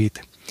vaknak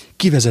kezét,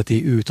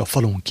 kivezeti őt a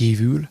falon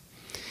kívül,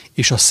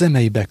 és a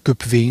szemeibe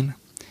köpvén,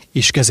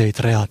 és kezeit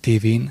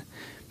reátévén,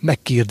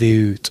 megkérdé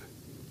őt,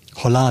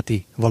 ha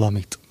láti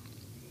valamit.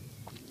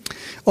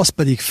 Az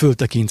pedig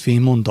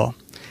föltekintvén mondta,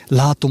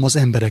 látom az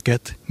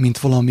embereket, mint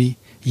valami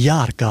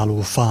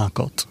járkáló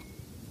fákat.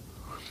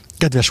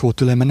 Kedves volt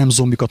tőle, mert nem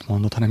zombikat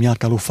mondott, hanem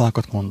járkáló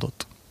fákat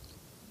mondott.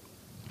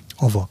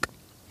 A vak.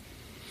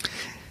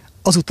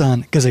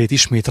 Azután kezeit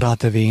ismét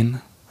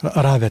rátevén,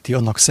 ráveti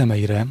annak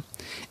szemeire,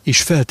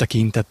 és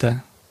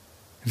feltekintete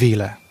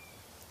véle.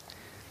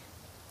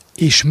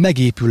 És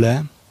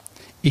megépül-e,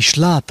 és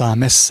látá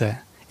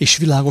messze, és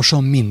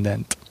világosan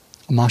mindent.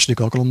 A második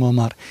alkalommal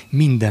már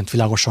mindent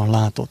világosan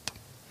látott.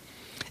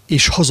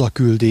 és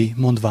hazaküldi,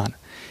 mondván,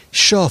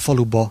 se a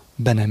faluba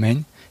be ne menj,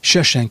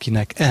 se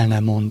senkinek el ne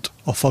mond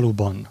a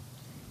faluban.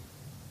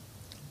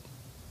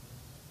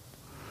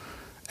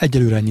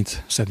 Egyelőre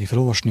ennyit szeretnék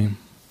felolvasni.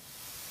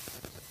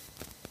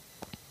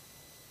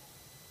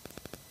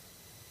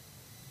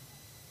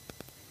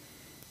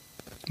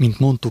 Mint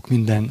mondtuk,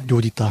 minden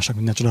gyógyításnak,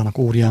 minden csodának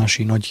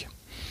óriási, nagy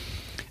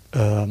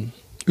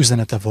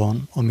üzenete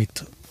van,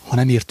 amit ha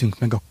nem értünk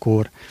meg,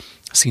 akkor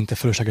szinte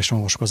fölöslegesen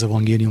olvasok az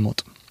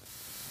evangéliumot.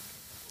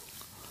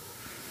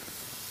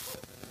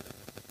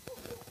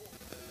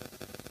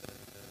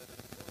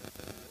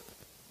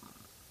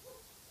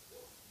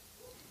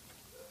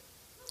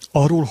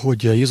 Arról,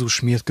 hogy Jézus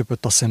miért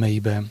köpött a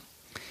szemeibe,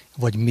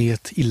 vagy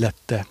miért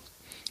illette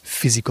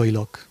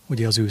fizikailag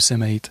ugye az ő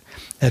szemeit,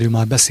 erről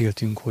már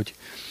beszéltünk, hogy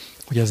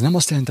ez nem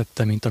azt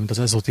jelentette, mint amit az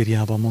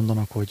ezotériában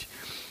mondanak,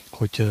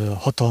 hogy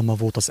hatalma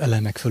volt az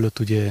elemek fölött,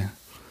 ugye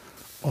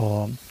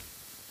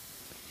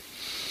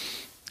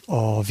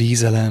a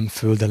vízelem,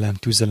 földelem,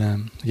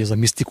 tüzelem, ugye ez a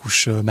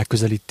misztikus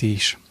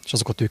megközelítés, és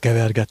azokat ő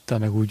kevergette,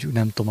 meg úgy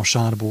nem tudom, a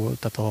sárból,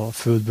 tehát a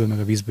földből, meg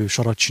a vízből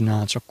sarat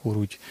csinált, és akkor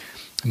úgy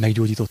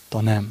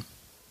meggyógyította, nem.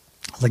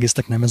 Az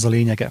egésznek nem ez a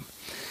lényege,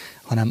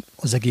 hanem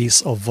az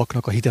egész a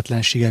vaknak a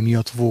hitetlensége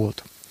miatt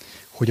volt,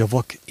 hogy a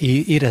vak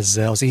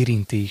érezze az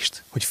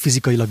érintést, hogy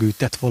fizikailag ő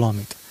tett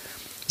valamit.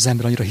 Az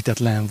ember annyira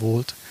hitetlen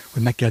volt,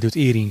 hogy meg kellett őt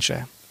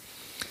érintse.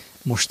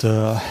 Most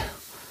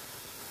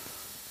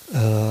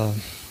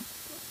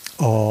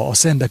a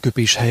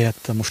szembeköpés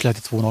helyett most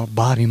lehetett volna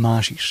bármi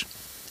más is.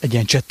 Egy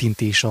ilyen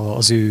csettintés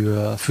az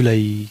ő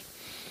fülei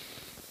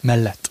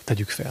mellett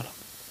tegyük fel.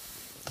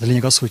 A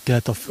lényeg az, hogy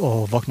kellett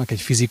a vaknak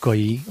egy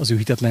fizikai, az ő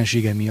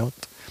hitetlensége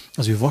miatt,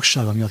 az ő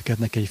vaksága miatt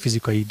kellett neki egy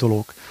fizikai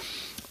dolog,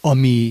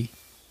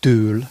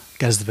 amitől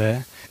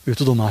kezdve ő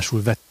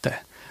tudomásul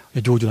vette,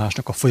 hogy a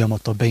gyógyulásnak a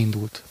folyamata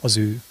beindult az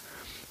ő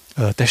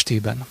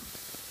testében.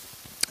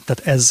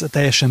 Tehát ez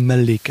teljesen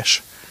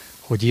mellékes,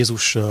 hogy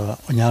Jézus a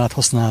nyálát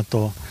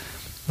használta,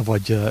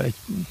 vagy egy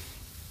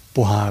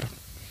pohár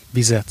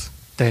vizet,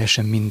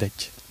 teljesen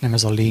mindegy. Nem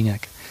ez a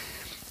lényeg.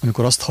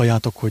 Amikor azt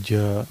halljátok,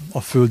 hogy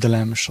a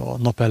földelem,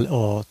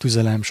 a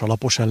tüzelem, a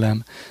lapos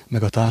elem,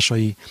 meg a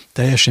társai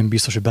teljesen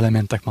biztos, hogy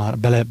belementek már,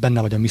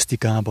 benne vagy a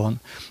misztikában,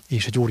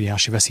 és egy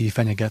óriási veszély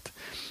fenyeget,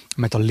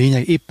 mert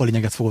épp a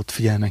lényeget fogod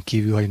figyelmen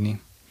kívül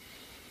hagyni.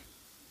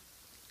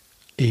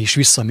 És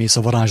visszamész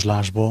a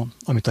varázslásba,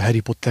 amit a Harry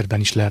Potterben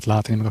is lehet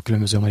látni, meg a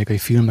különböző amerikai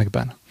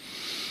filmekben.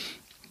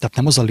 Tehát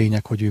nem az a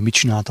lényeg, hogy ő mit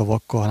csinált a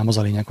vakkal, hanem az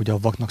a lényeg, hogy a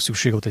vaknak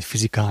szükség volt egy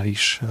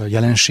fizikális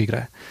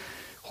jelenségre,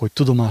 hogy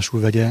tudomásul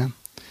vegye,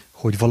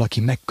 hogy valaki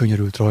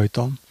megkönyörült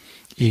rajta,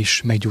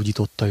 és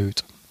meggyógyította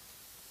őt.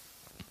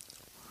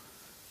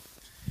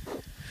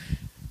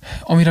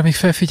 Amire még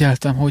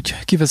felfigyeltem, hogy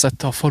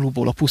kivezette a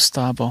faluból a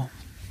pusztába.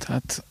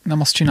 Tehát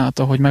nem azt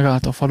csinálta, hogy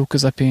megállt a falu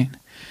közepén,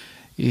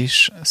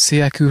 és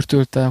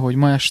szélkürtölte, hogy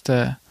ma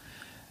este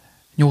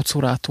 8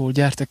 órától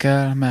gyertek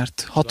el,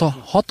 mert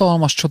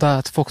hatalmas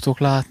csodát fogtok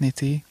látni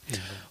ti,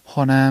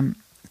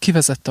 hanem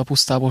kivezette a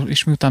pusztából,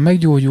 és miután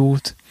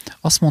meggyógyult,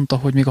 azt mondta,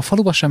 hogy még a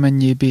faluba sem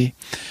menjél be,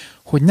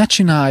 hogy ne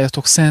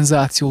csináljatok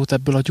szenzációt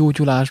ebből a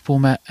gyógyulásból,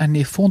 mert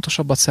ennél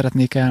fontosabbat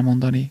szeretnék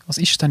elmondani, az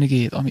Isten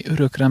igét, ami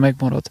örökre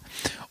megmarad,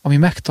 ami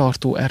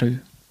megtartó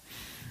erő.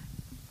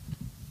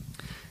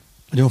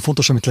 Nagyon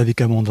fontos, amit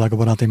Levike mond, drága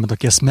barátaim, mert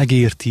aki ezt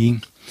megérti,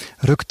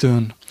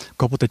 rögtön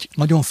kapott egy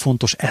nagyon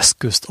fontos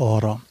eszközt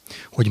arra,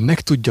 hogy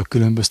meg tudja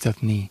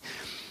különböztetni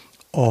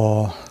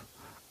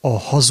a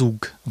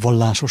hazug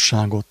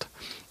vallásosságot,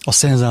 a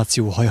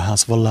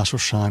szenzációhajház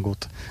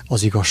vallásosságot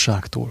az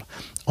igazságtól,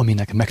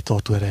 aminek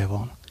megtartó ereje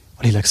van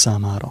a lélek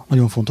számára.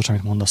 Nagyon fontos,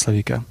 amit mondasz,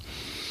 Levike.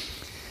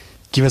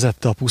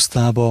 Kivezette a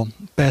pusztába,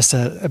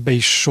 persze ebbe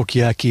is sok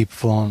jelkép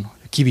van,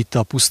 kivitte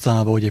a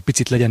pusztába, hogy egy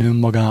picit legyen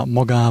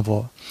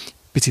magával,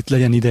 picit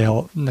legyen ideje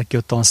neki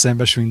ottan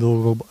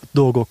szembesülni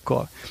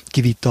dolgokkal.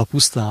 Kivitte a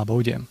pusztába,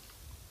 ugye?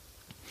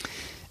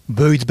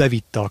 Böjt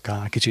bevitte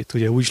akár kicsit,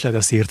 ugye úgy is lehet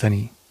ezt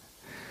érteni.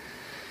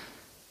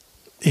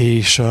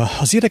 És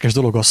az érdekes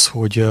dolog az,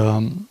 hogy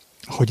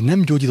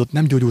nem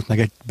gyógyult meg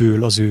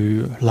egyből az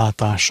ő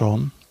látása,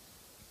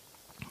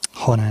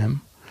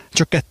 hanem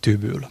csak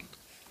 2-ből.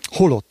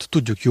 Holott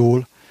tudjuk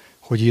jól,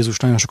 hogy Jézus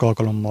nagyon sok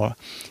alkalommal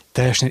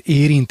teljesen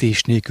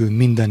érintés nélkül,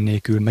 minden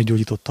nélkül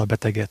meggyógyította a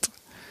beteget,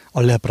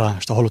 a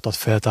leprást, a halottat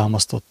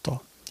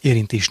feltámasztotta,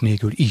 érintés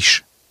nélkül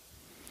is.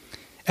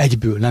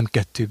 1-ből, nem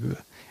 2-ből.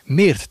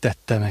 Miért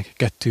tette meg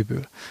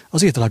 2-ből?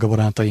 Azért, drága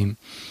barátaim,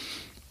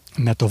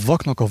 mert a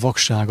vaknak a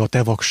vaksága, a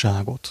te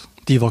vakságot,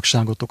 ti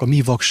vakságotok, a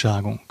mi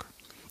vakságunk,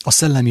 a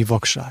szellemi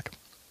vakság.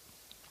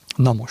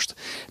 Na most,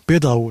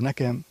 például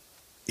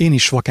én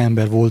is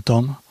vakember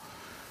voltam,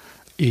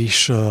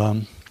 és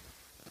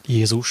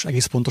Jézus,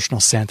 egész pontosan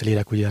a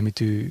Szentlélek, ugye,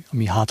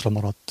 ami hátra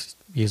maradt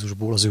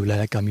Jézusból, az ő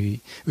lelke,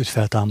 ami őt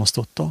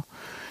feltámasztotta,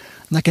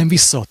 nekem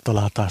visszaadta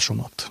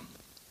látásomat.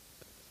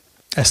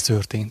 Ez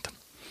történt.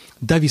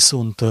 De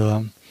viszont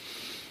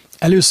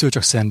először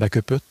csak szembe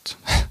köpött,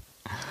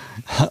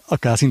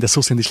 akár szinte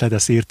szó szerint is lehet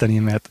ezt érteni,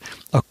 mert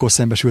akkor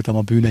szembesültem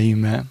a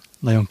bűneimmel,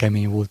 nagyon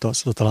kemény volt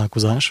az a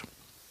találkozás.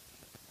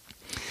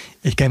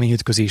 Egy kemény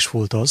ütközés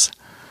volt az,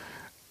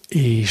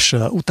 és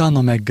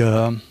utána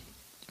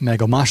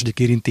meg a második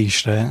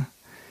érintésre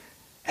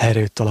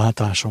helyrejött a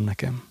látásom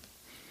nekem.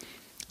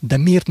 De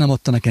miért nem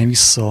adta nekem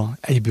vissza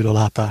egyből a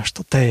látást,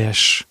 a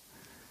teljes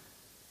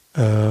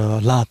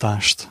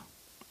látást?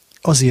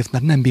 Azért,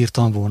 mert nem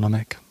bírtam volna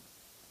meg.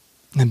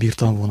 Nem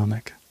bírtam volna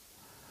meg.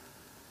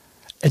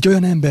 Egy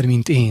olyan ember,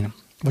 mint én,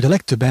 vagy a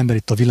legtöbb ember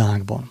itt a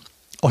világban,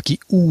 aki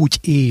úgy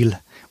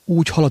él,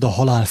 úgy halad a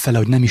halál fele,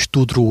 hogy nem is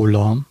tud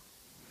róla,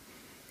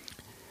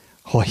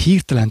 ha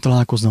hirtelen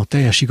találkozna a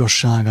teljes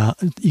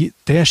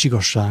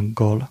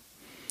igazsággal,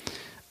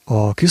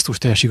 a Krisztus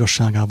teljes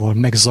igazságával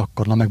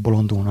megzakkadna,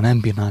 megbolondulna, nem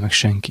bírná meg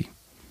senki.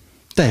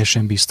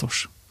 Teljesen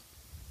biztos.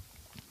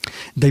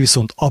 De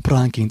viszont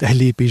apránként egy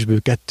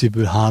lépésből,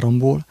 kettőből,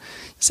 háromból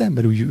az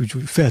ember úgy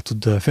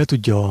fel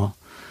tudja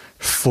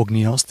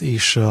fogni azt,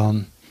 és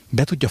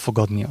be tudja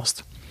fogadni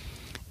azt.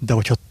 De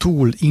hogyha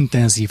túl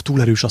intenzív,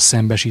 túl erős a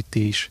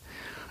szembesítés,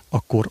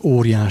 akkor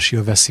óriási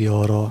a veszély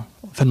arra,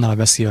 fennáll a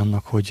veszély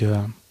annak, hogy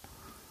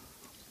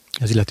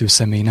az illető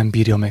személy nem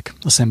bírja meg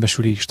a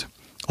szembesülést,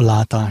 a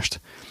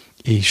látást,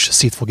 és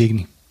szét fog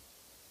égni.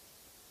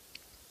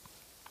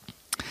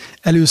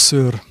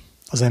 Először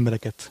az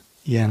embereket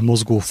ilyen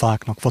mozgó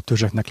fáknak,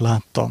 fatörzseknek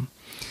láttam.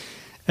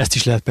 Ezt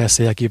is lehet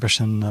persze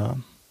jelképesen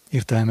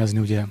értelmezni,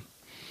 ugye.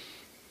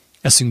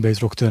 Eszünkbe jut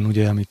rögtön,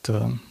 ugye, amit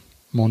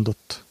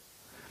mondott,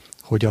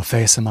 hogy a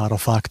fejszemára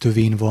fák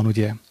tövén van,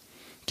 ugye.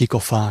 Kik a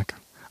fák?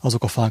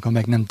 Azok a fák,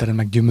 amelyek nem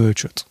teremnek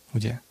gyümölcsöt,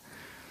 ugye.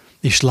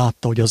 És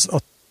látta, hogy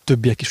a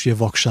többiek is ugye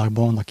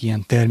vakságban vannak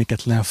ilyen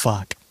terméketlen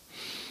fák.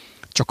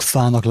 Csak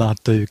fának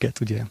látta őket,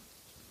 ugye.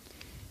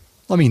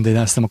 Na mindegy,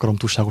 ezt nem akarom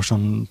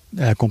túlságosan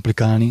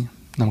elkomplikálni,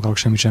 nem akarok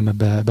semmit sem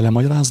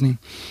belemagyarázni.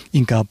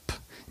 Inkább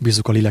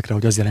bízzuk a lélekre,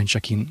 hogy az jelentse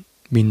ki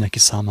mindenki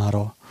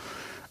számára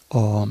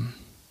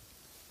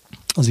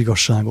az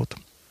igazságot.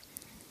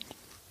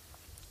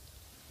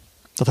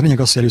 Tehát a lényeg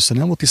az, hogy először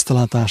nem volt tiszta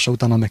látása,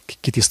 utána meg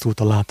kitisztult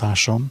a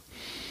látásom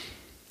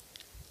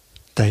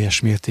teljes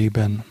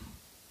mértékben.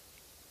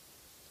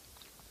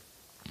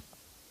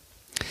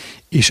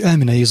 És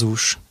elmenne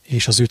Jézus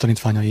és az ő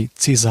tanítványai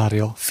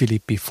Cézárea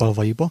Filippi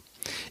falvaiba,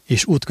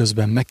 és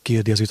útközben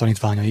megkérdi az ő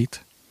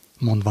tanítványait,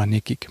 mondván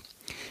nékik,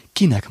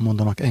 kinek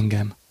mondanak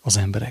engem az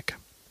emberek?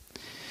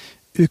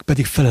 Ők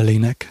pedig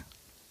felelének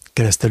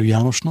Keresztelő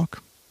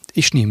Jánosnak,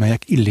 és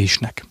némelyek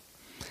Illésnek,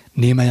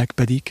 némelyek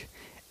pedig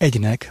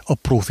egynek a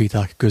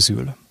próféták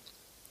közül.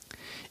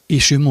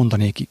 És ő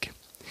mondanékik,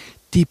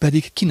 ti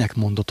pedig kinek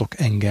mondotok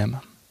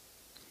engem?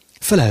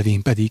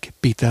 Felelvén pedig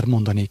Péter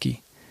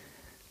mondanéki,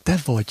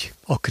 te vagy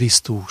a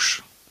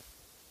Krisztus,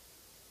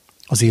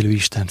 az élő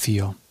Isten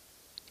fia.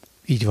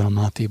 Így van a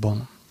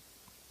Mátéban.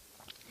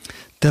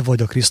 Te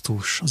vagy a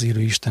Krisztus, az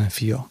élő Isten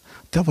fia.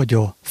 Te vagy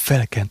a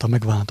felkent, a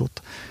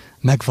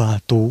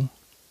megváltó,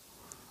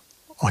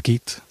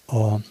 akit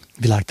a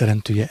világ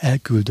teremtője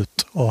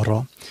elküldött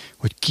arra,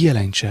 hogy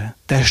kijelentse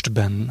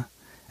testben,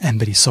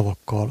 emberi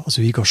szavakkal az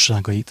ő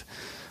igazságait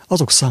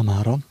azok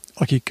számára,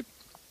 akik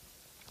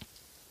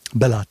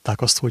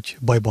belátták azt, hogy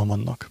bajban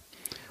vannak,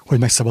 hogy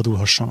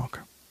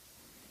megszabadulhassanak.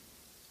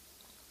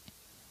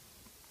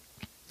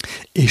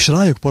 És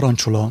rájuk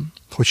parancsola,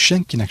 hogy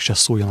senkinek se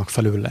szóljanak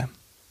felőle.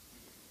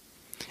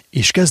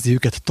 És kezdi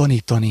őket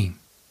tanítani,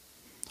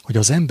 hogy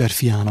az ember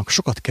fiának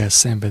sokat kell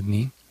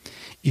szenvedni,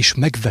 és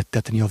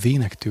megvettetni a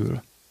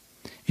vénektől,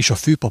 és a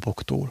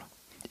főpapoktól,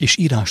 és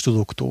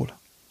írástudóktól,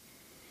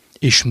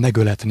 és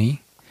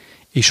megöletni,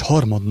 és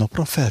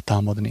harmadnapra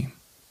feltámadni.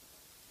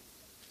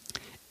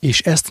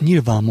 És ezt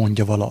nyilván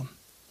mondja vala.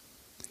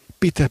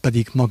 Péter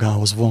pedig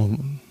magához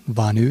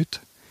vonván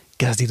őt,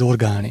 kezdi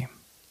dorgálni.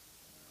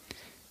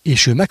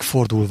 És ő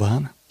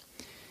megfordulván,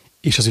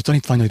 és az ő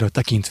tanítványaira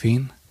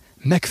tekintvén,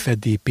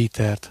 megfeddi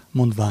Pétert,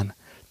 mondván,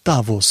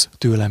 távozz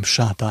tőlem,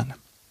 sátán,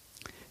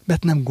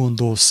 mert nem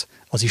gondolsz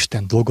az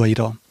Isten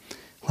dolgaira,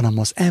 hanem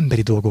az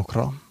emberi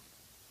dolgokra.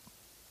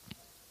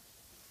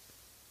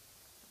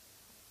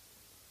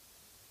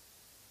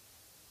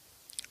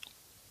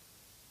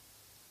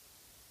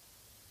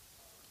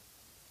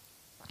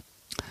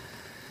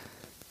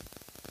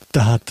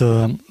 Tehát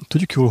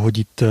tudjuk jól, hogy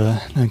itt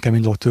nagyon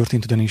kemény dolog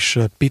történt, ugyanis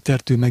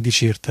Pétertől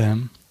megdicsérte,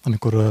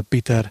 amikor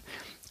Péter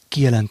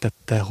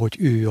kijelentette, hogy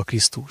ő a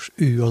Krisztus,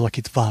 ő az,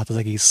 akit vált az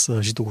egész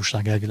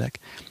zsidóság elvileg,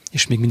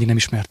 és még mindig nem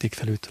ismerték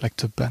fel őt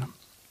legtöbben.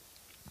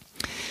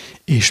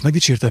 És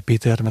megdicsérte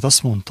Péter, mert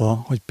azt mondta,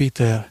 hogy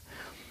Péter,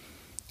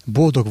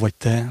 boldog vagy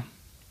te,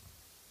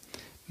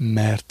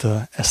 mert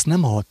ezt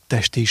nem a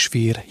test és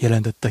vér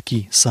jelentette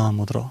ki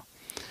számodra,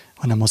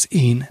 hanem az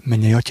én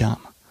mennyei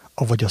atyám,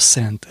 avagy a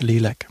szent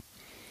lélek,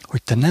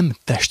 hogy te nem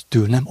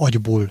testtől, nem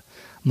agyból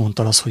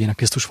mondtad azt, hogy én a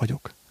Krisztus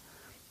vagyok.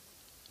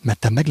 Mert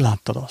te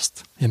megláttad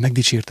azt, hogy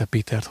megdicsérte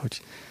Pétert,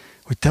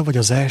 hogy te vagy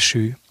az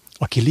első,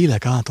 aki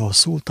lélek által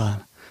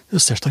szóltál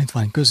összes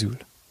tanítvány közül.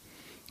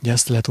 Ugye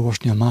ezt lehet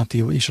olvasni a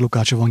Máté és a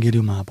Lukács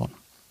evangéliumában.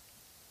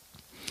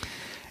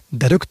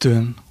 De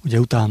rögtön, ugye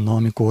utána,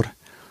 amikor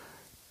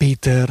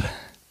Péter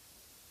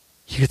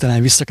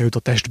hirtelen visszakerült a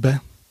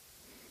testbe,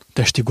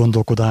 testi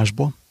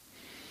gondolkodásba,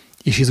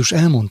 és Jézus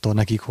elmondta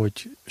nekik,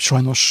 hogy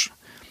sajnos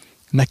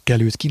meg kell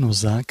őt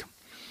kínozzák,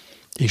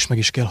 és meg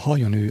is kell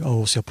halljon ő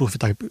ahhoz,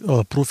 hogy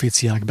a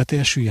proféciák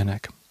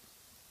beteljesüljenek.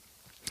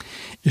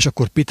 És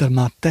akkor Péter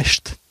már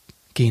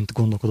testként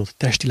gondolkodott,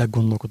 testileg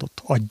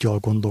gondolkodott, aggyal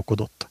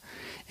gondolkodott,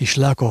 és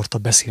le akarta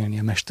beszélni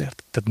a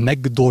mestert. Tehát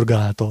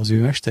megdorgálta az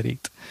ő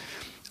mesterét.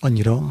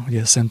 Annyira, hogy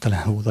ez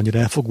szemtelen volt, annyira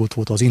elfogult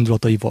volt az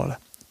indulataival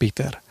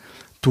Péter.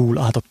 Túl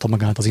átadta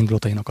magát az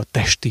indulatainak, a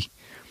testi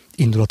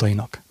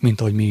indulatainak,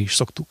 mint ahogy mi is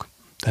szoktuk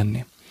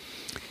tenni.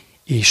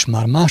 És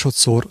már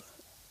másodszor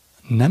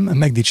nem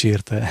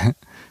megdicsérte,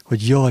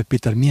 hogy jaj,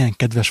 Péter, milyen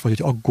kedves vagy,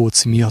 hogy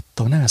aggódsz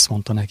miattam, nem ezt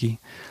mondta neki,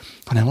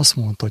 hanem azt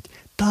mondta, hogy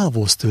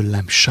távozz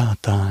tőlem,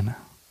 sátán,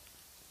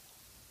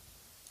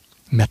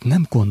 mert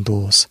nem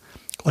gondolsz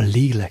a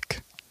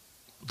lélek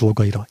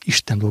dolgaira,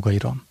 Isten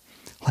dolgaira,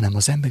 hanem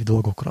az emberi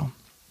dolgokra.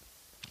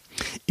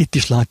 Itt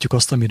is látjuk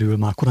azt, amiről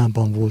már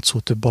korábban volt szó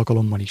több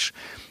alkalommal is,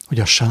 hogy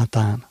a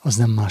sátán az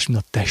nem más, mint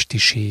a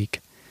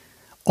testiség,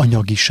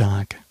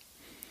 anyagiság,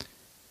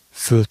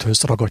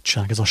 földhöz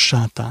ragadtság, ez a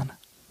sátán.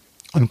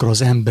 Amikor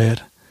az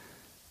ember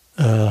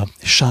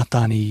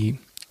sátáni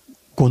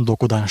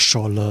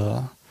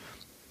gondolkodással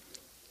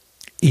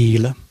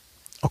él,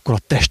 akkor a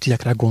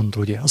testiekre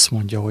gondol, ugye azt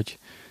mondja, hogy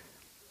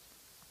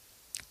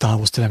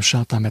távozz tőlem,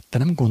 sátán, mert te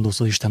nem gondolsz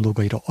az Isten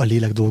dolgaira, a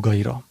lélek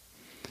dolgaira,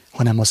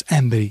 hanem az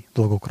emberi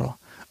dolgokra,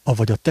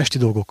 avagy a testi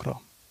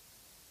dolgokra.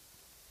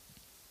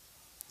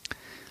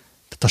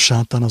 Tehát a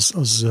sátán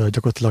az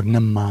gyakorlatilag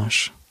nem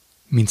más,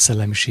 mint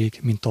szellemiség,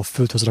 mint a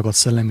földhöz ragadt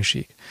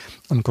szellemiség.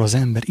 Amikor az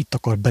ember itt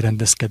akar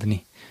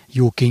berendezkedni,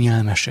 jó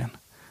kényelmesen,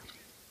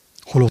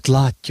 holott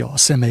látja, a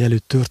szeme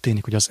előtt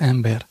történik, hogy az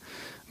ember,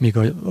 még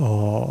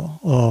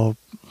a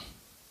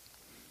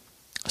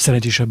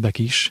szerencsésebbek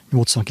is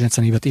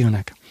 80-90 évet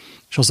élnek,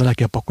 és azzal el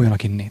kell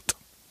pakoljanak innét.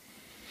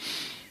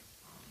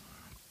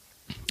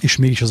 És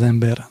mégis az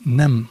ember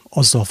nem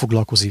azzal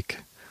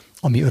foglalkozik,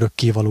 ami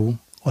örökkévaló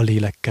a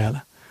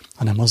lélekkel,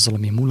 hanem azzal,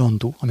 ami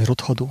mulandó, ami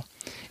rothadó.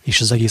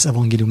 És az egész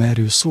evangélium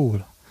erről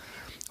szól,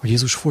 hogy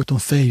Jézus folyton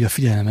felhívja a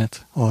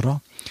figyelmet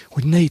arra,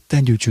 hogy ne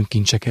itten gyűjtsünk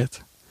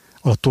kincseket,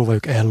 ahol a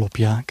tolvajok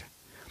ellopják,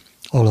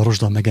 ahol a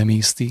rozsda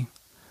megemészti,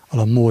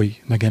 ahol a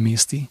moly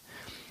megemészti,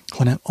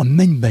 hanem a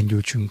mennyben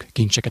gyűjtsünk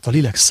kincseket a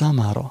lélek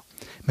számára,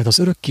 mert az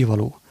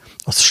örökkévaló,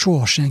 az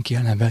soha senki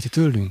el nem veheti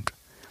tőlünk.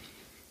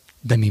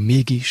 De mi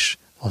mégis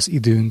az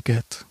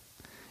időnket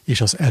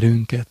és az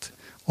erőnket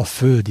a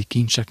földi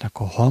kincseknek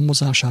a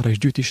halmozására és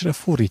gyűjtésre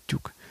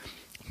fordítjuk.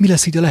 Mi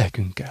lesz így a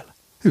lelkünkkel?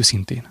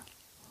 Őszintén.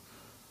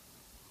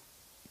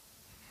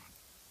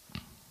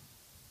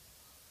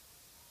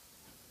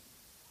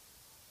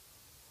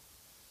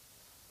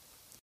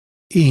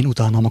 Én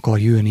utánam akar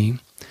jönni,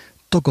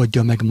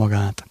 tagadja meg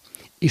magát,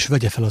 és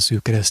vegye fel az ő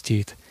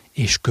keresztjét,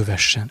 és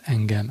kövessen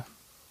engem.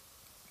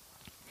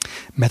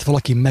 Mert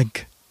valaki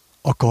meg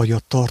akarja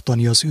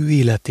tartani az ő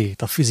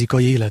életét, a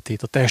fizikai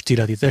életét, a testi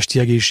életét, a testi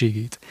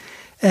egészségét,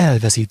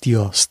 elveszíti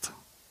azt.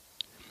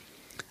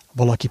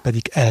 Valaki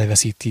pedig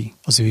elveszíti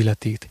az ő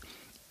életét.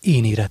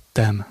 Én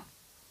érettem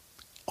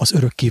az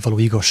örökkévaló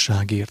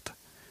igazságért,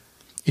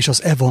 és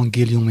az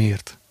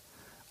evangéliumért,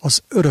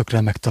 az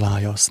örökre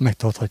megtalálja azt,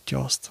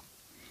 megtarthatja azt.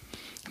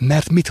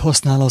 Mert mit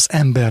használ az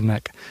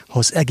embernek, ha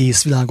az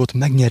egész világot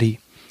megnyeri,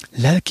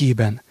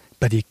 lelkében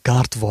pedig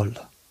kárt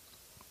vall?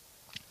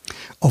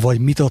 Avagy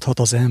mit adhat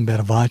az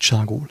ember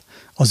váltságul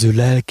az ő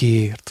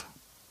lelkéért?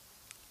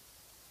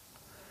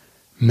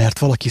 Mert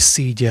valaki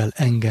szégyel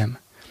engem,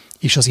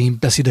 és az én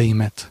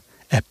beszédeimet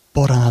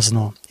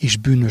parázna és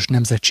bűnös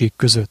nemzetség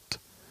között.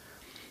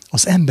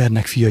 Az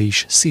embernek fia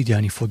is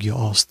szégyelni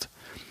fogja azt,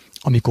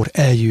 amikor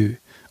eljő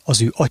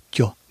az ő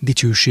Atya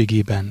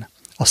dicsőségében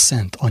a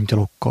szent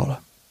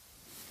angyalokkal.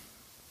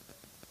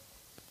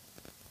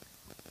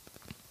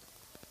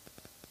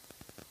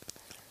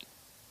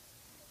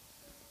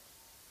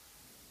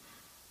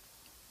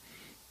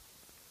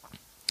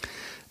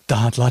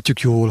 Tehát látjuk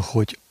jól,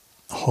 hogy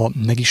ha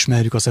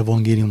megismerjük az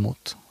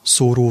evangéliumot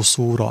szóról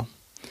szóra,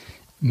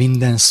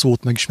 minden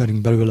szót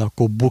megismerünk belőle,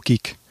 akkor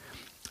bukik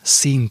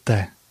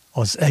szinte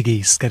az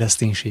egész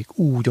kereszténység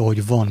úgy,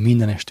 ahogy van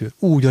mindenestől,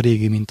 úgy a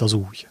régi, mint az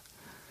új.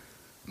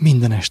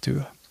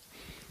 Mindenestől.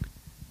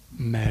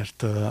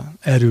 Mert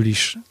erről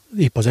is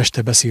épp az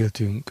este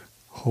beszéltünk,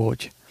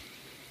 hogy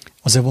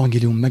az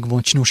evangélium meg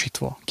van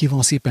csinosítva, ki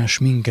van szépen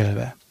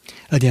sminkelve,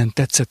 legyen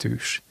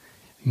tetszetős.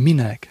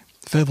 Minek?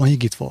 Fel van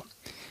higítva.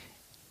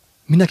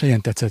 Minek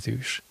legyen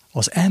tetszetős?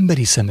 Az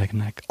emberi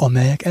szemeknek,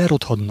 amelyek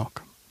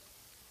elrothadnak.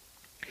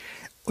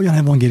 Olyan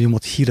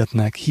evangéliumot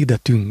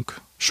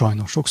hirdetünk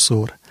sajnos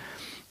sokszor,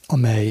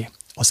 amely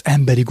az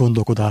emberi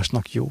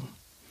gondolkodásnak jó.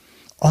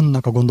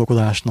 Annak a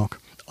gondolkodásnak,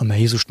 amely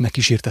Jézust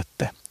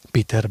megkísértette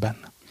Péterben.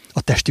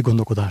 A testi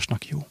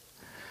gondolkodásnak jó.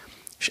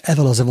 És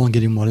ezzel az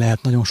evangéliummal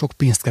lehet nagyon sok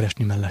pénzt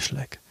keresni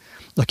mellesleg.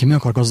 De aki meg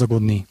akar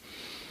gazdagodni,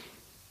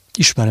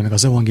 ismerje meg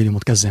az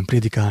evangéliumot, kezdjen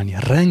prédikálni,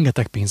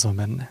 rengeteg pénz van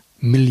benne.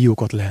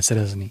 Milliókat lehet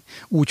szerezni,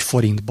 úgy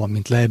forintban,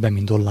 mint lejben,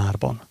 mint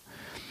dollárban.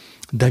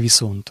 De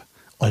viszont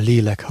a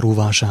lélek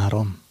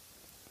róvására.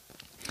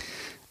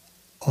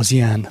 Az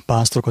ilyen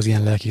pásztorok, az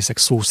ilyen lelkészek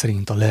szó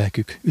szerint a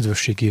lelkük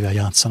üdvösségével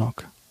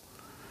játszanak.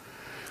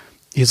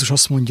 Jézus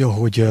azt mondja,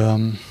 hogy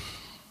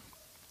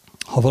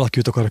ha valaki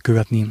őt akar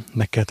követni,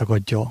 meg kell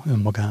tagadja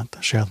önmagát,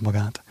 saját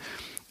magát.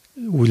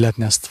 Úgy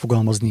lehetne ezt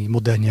fogalmazni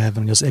modern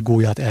nyelven, hogy az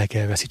egóját el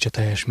kell veszítse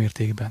teljes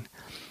mértékben.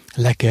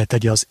 Le kell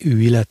tegye az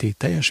ő életét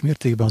teljes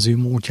mértékben, az ő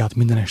múltját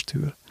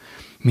mindenestől.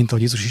 Mint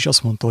ahogy Jézus is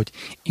azt mondta, hogy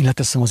én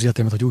leteszem az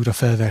életemet, hogy újra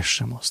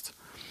felvessem azt.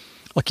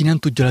 Aki nem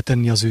tudja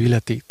letenni az ő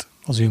életét,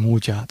 az ő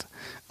múltját,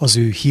 az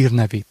ő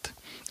hírnevét,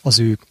 az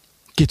ő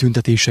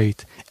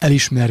kitüntetéseit,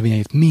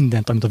 elismervényeit,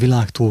 mindent, amit a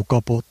világtól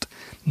kapott,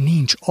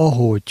 nincs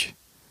ahogy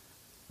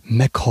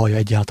meghallja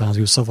egyáltalán az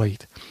ő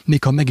szavait.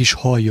 Még ha meg is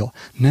hallja,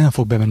 nem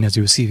fog bemenni az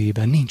ő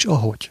szívében, nincs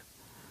ahogy.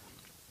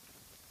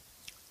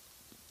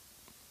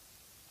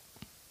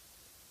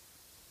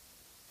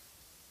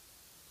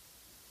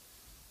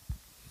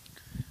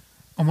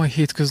 A mai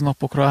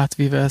hétköznapokra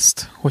átvéve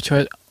ezt,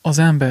 hogyha az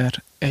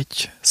ember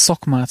egy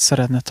szakmát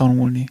szeretne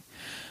tanulni,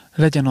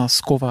 legyen az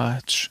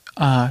kovács,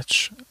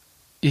 ács,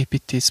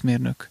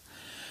 építészmérnök,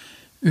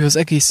 ő az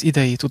egész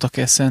idejét oda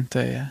kell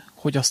szentelje,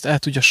 hogy azt el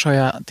tudja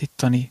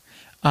sajátítani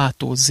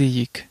ától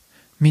zéig,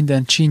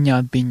 minden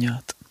csinyát,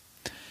 binyát.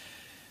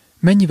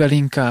 Mennyivel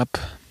inkább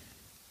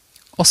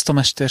azt a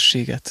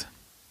mesterséget,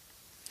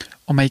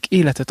 amelyik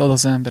életet ad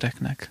az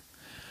embereknek,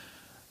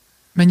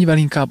 mennyivel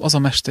inkább az a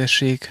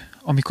mesterség,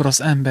 amikor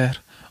az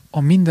ember a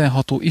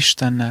mindenható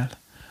Istennel,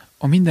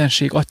 a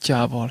mindenség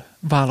atyával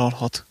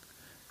vállalhat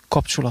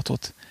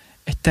kapcsolatot,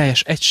 egy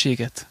teljes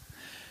egységet,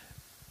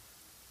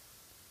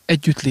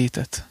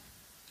 együttlétet,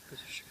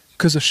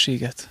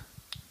 közösséget.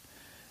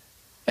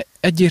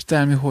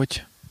 Egyértelmű,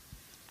 hogy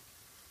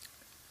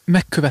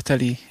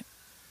megköveteli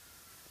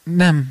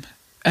nem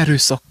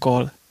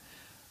erőszakkal,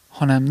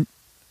 hanem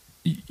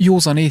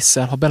józan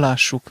ésszel, ha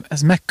belássuk,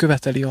 ez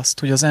megköveteli azt,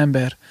 hogy az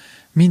ember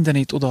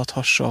mindenét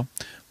odaadhassa,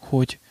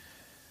 hogy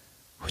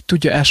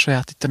tudja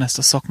elsajátítani ezt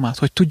a szakmát,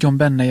 hogy tudjon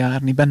benne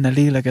járni, benne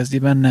lélegezni,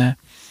 benne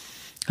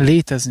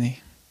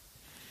létezni,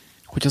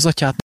 hogy az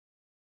atyát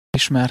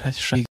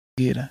ismerhesse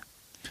égére.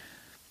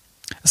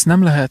 Ezt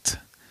nem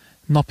lehet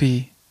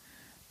napi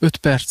 5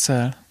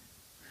 perccel,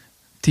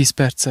 10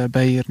 perccel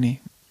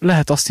beírni.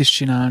 Lehet azt is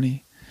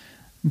csinálni,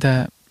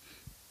 de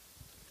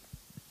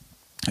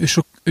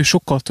ő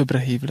sokkal többre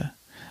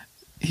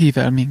hív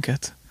el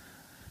minket.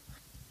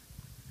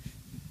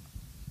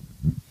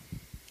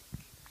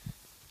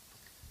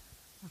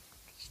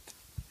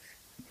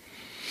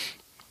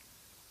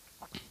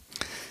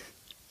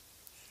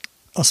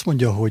 Azt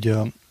mondja, hogy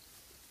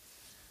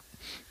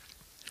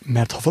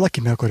mert ha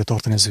valaki meg akarja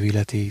tartani az ő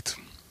életét,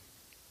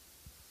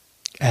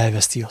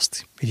 elveszti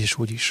azt, így is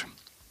úgy is.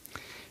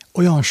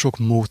 Olyan sok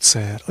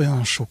módszer,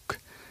 olyan sok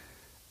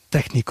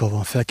technika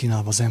van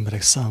felkínálva az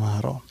emberek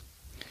számára,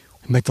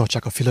 hogy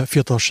megtartsák a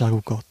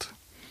fiatalságukat,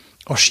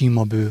 a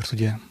sima bőrt,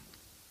 ugye,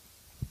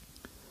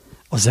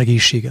 az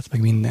egészséget, meg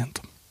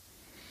mindent.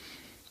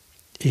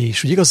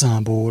 És úgy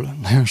igazából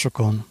nagyon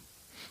sokan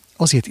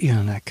azért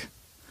élnek,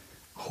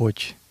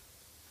 hogy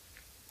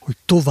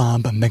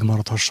tovább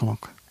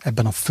megmaradhassanak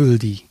ebben a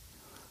földi,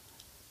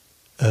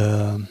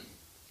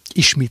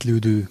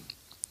 ismétlődő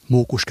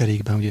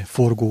mókuskerékben, ugye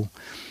forgó,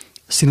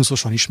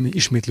 színuszosan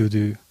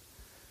ismétlődő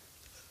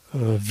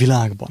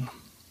világban,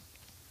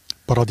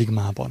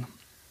 paradigmában.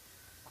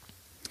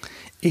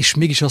 És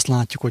mégis azt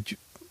látjuk, hogy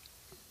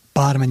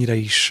bármennyire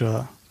is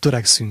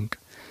törekszünk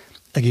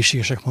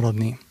egészségesek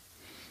maradni,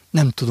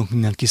 nem tudunk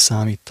mindent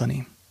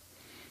kiszámítani,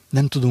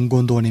 nem tudunk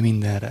gondolni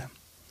mindenre.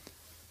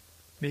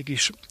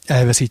 Mégis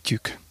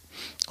elveszítjük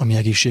a mi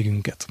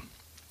egészségünket,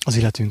 az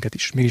életünket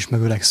is, mégis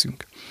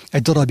megöregszünk.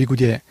 Egy darabig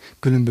ugye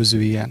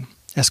különböző ilyen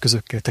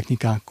eszközökkel,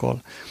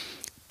 technikákkal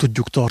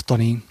tudjuk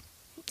tartani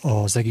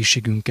az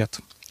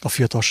egészségünket, a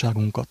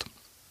fiatalságunkat.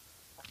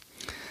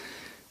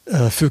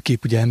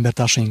 Főképp ugye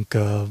embertársaink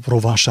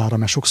rovására,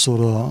 mert sokszor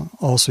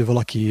ahhoz, hogy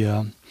valaki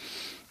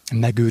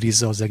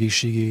megőrizze az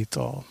egészségét,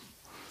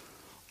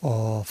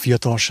 a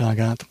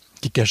fiatalságát,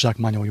 ki kell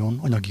zsákmányoljon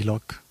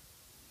anyagilag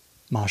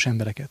más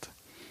embereket.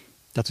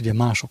 Tehát ugye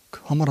mások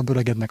hamarabb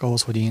öregednek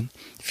ahhoz, hogy én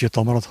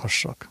fiatal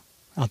maradhassak.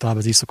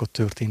 Általában ez így szokott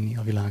történni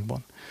a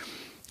világban.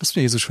 Azt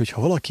mondja Jézus, hogy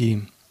ha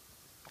valaki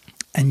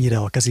ennyire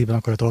a kezében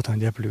akarja tartani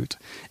egy eplőt,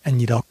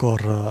 ennyire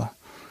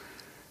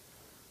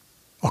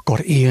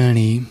akar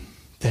élni,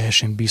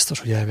 teljesen biztos,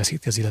 hogy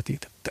elveszíti az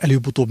életét.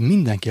 Előbb-utóbb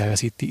mindenki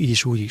elveszíti, így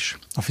is úgy is,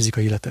 a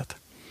fizikai életet.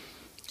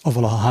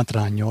 Avval a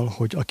hátránnyal,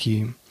 hogy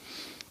aki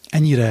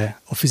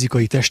ennyire a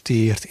fizikai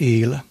testéért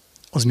él,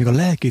 az még a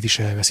lelkét is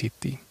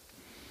elveszíti.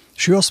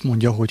 És ő azt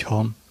mondja, hogy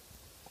ha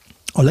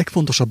a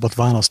legfontosabbat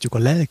választjuk, a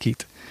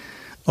lelkit,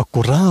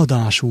 akkor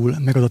ráadásul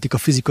megadatik a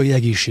fizikai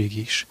egészség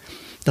is.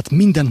 Tehát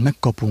mindent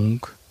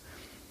megkapunk,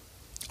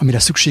 amire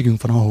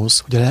szükségünk van ahhoz,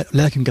 hogy a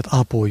lelkünket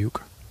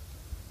ápoljuk.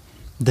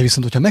 De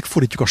viszont, hogyha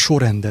megfordítjuk a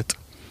sorrendet,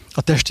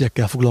 a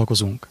testiekkel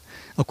foglalkozunk,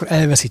 akkor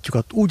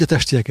elveszítjük úgy a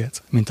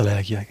testieket, mint a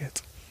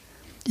lelkieket.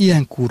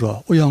 Ilyen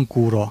kúra, olyan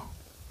kúra,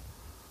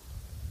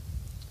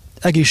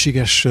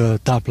 egészséges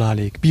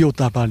táplálék,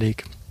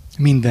 biotáplálék,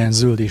 minden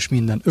zöld és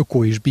minden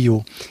öko és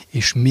bio,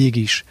 és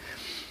mégis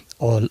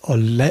a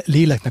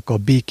léleknek a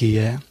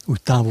békéje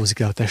úgy távozik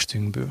el a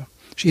testünkből.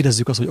 És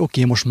érezzük azt, hogy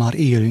oké, most már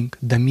élünk,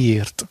 de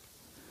miért?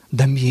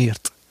 De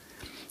miért?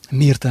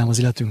 Miért az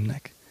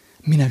életünknek?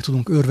 Minek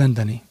tudunk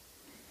örvendeni?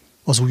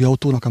 Az új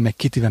autónak, amely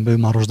 2 éven belül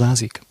már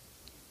rozsdázik?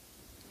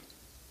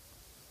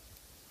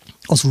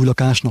 Az új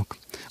lakásnak,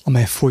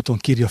 amely folyton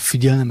kírja a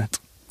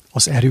figyelmet,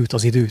 az erőt,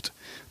 az időt,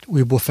 hogy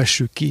újból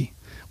fessük ki,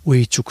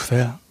 újítsuk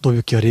fel,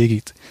 dobjuk ki a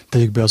régit,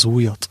 tegyük be az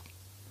újat.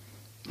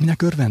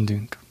 Minek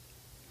örvendünk?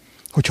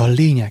 Hogyha a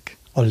lényeg,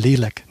 a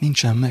lélek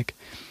nincsen meg,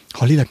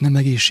 ha a lélek nem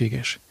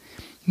egészséges,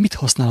 mit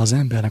használ az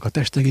embernek a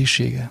test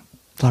egészsége,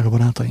 drága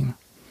barátaim?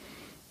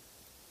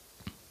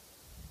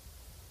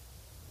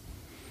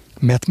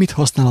 Mert mit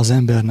használ az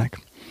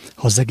embernek,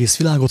 ha az egész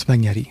világot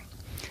megnyeri,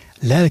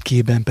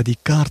 lelkében pedig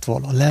kárt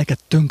val, a lelke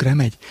tönkre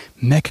megy,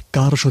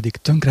 megkárosodik,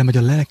 tönkre megy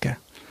a lelke,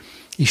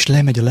 és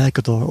lemegy a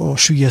lelket a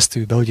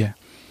süllyesztőbe, ugye?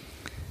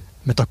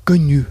 Mert a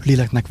könnyű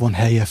léleknek van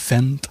helye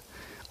fent,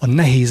 a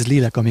nehéz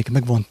lélek, amik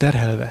meg van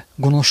terhelve,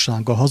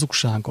 gonoszsággal,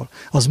 hazugsággal,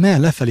 az megy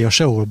lefelé a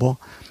seolba,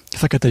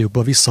 fekete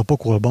lyukba, vissza a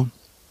pokolba.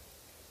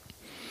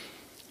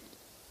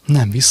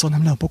 Nem vissza,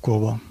 nem le a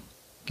pokolba,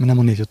 mert nem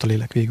onnét jött a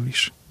lélek végül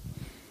is.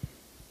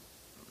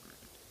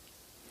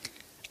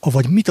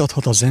 Avagy mit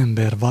adhat az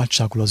ember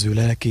váltságul az ő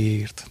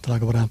lelkéért,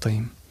 drága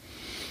barátaim?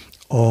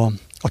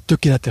 A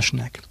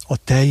tökéletesnek, a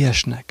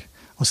teljesnek,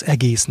 az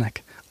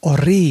egésznek, a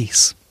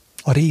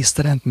rész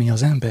teremtmény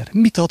az ember.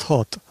 Mit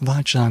adhat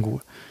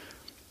váltságul?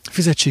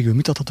 Fizetségül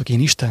mit adhatok én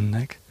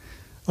Istennek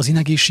az én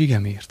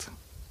egészségemért?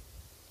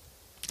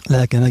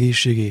 Lelkem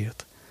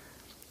egészségéért.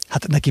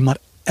 Hát neki már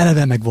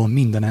eleve megvan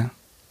mindene,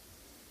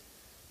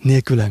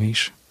 nélkülem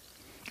is.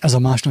 Ez a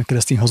második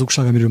keresztény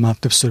hazugság, amiről már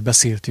többször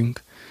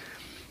beszéltünk,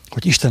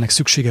 hogy Istennek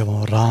szüksége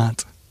van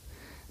rád,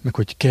 meg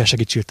hogy kell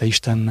segítsél te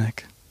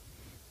Istennek.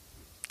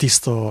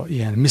 Tiszta,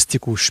 ilyen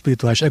misztikus,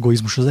 spirituális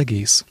egoizmus az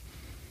egész.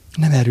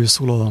 Nem erről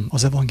szól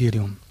az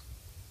evangélium.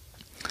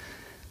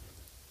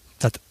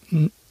 Tehát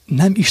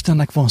nem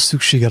Istennek van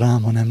szüksége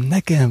rám, hanem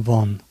nekem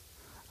van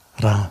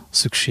rá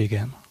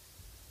szükségem.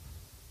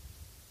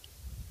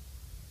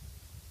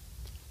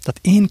 Tehát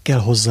én kell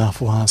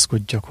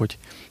hozzáfohászkodjak, hogy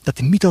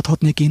tehát mit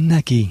adhatnék én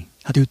neki?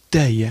 Hát ő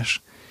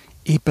teljes.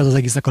 Éppen az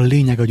egésznek a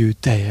lényeg, hogy ő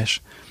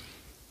teljes.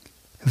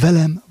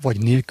 Velem vagy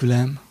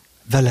nélkülem,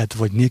 veled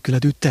vagy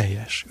nélküled, ő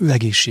teljes, ő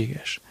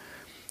egészséges,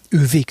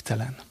 ő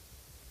végtelen.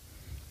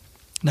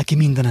 Neki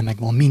mindene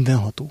megvan,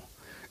 mindenható.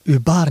 Ő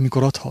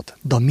bármikor adhat,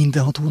 de a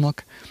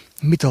mindenhatónak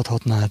mit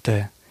adhatnál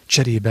te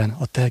cserében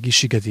a te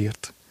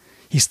egészségedért?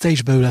 Hisz te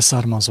is belőle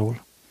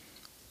származol.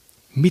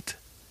 Mit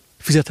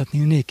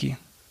fizethetnél néki,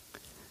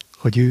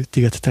 hogy ő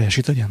téged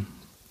teljesítegyen?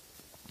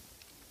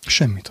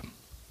 Semmit.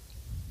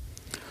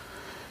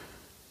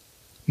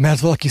 Mert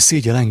valaki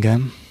szégyel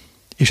engem,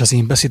 és az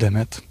én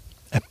beszédemet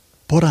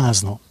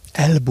parázna,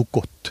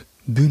 elbukott,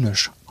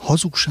 bűnös,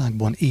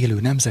 hazugságban élő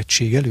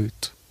nemzetség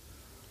előtt,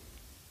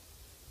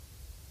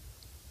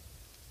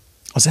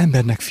 az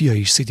embernek fia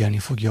is szégyelni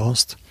fogja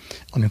azt,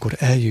 amikor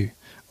eljő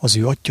az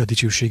ő atya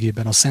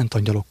dicsőségében a szent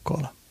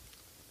angyalokkal.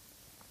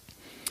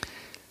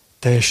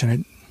 Teljesen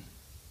egy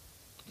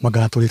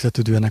magától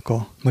értetődő ennek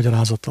a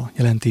magyarázata,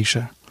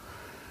 jelentése,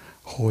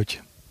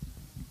 hogy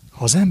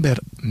ha az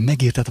ember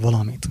megértett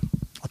valamit,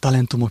 a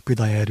talentumok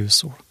példája erről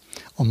szól,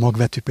 a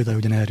magvető példája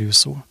ugyan erről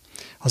szól,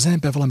 ha az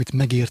ember valamit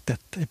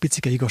megértett, egy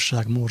picike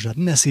igazság morzsát,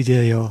 ne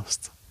szégyelje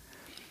azt,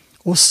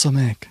 ossza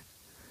meg.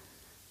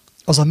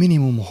 Az a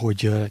minimum,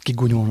 hogy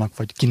kigunyolnak,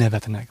 vagy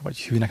kinevetnek,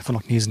 vagy hűnek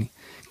fognak nézni.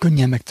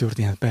 Könnyen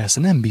megtörténhet, persze,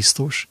 nem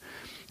biztos,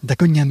 de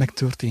könnyen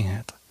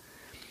megtörténhet.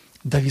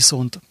 De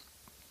viszont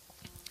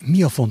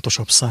mi a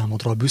fontosabb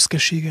számodra, a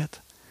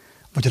büszkeséget,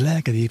 vagy a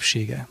lelked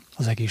épsége,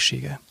 az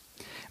egészsége?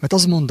 Mert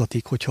az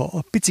mondatik, hogyha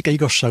a picike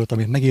igazságot,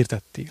 amit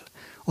megértettél,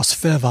 azt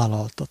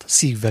felvállaltad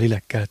szívvel,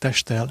 lélekkel,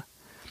 testtel,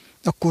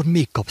 akkor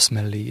még kapsz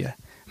melléje,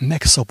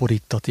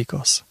 megszaporítatik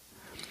az.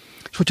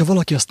 És hogyha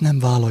valaki azt nem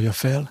vállalja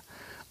fel,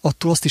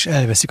 attól azt is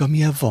elveszik,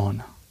 amilyen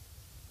van.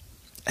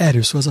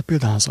 Erről szól ez a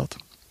példázat.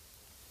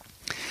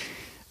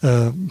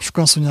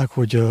 Sokan azt mondják,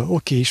 hogy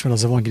oké, ismer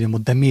az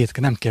evangéliumot, de miért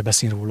nem kell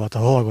beszélni róla, te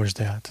hallgassd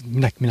el,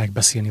 minek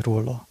beszélni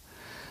róla.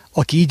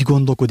 Aki így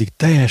gondolkodik,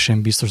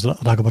 teljesen biztos,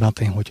 drága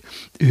barátaim, hogy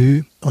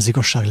ő az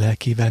igazság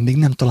lelkével még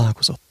nem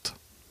találkozott.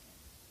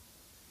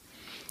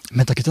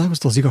 Mert aki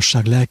találkozott az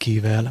igazság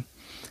lelkével,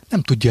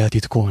 nem tudja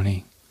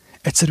eltitkolni.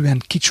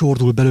 Egyszerűen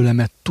kicsordul belőle,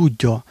 mert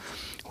tudja,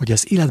 hogy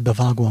ez életbe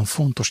vágóan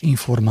fontos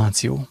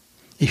információ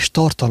és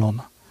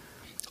tartalom,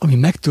 ami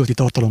megtölti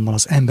tartalommal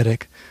az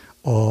emberek,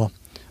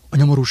 a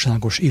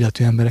nyomorúságos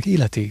életű emberek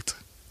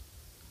életét.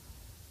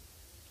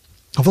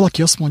 Ha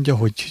valaki azt mondja,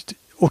 hogy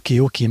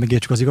oké,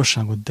 megértsük az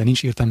igazságot, de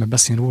nincs értelme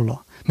beszélni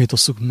róla, miért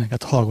osszuk meg,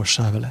 hát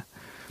hallgassál vele.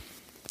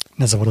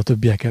 Ne zavar a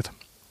többieket.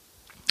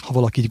 Ha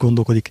valaki így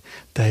gondolkodik,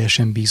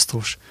 teljesen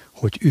biztos,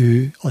 hogy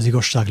ő az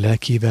igazság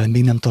lelkével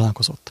még nem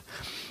találkozott.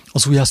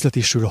 Az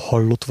újjászületésről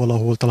hallott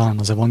valahol, talán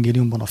az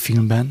evangéliumban, a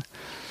filmben,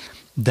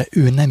 de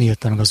ő nem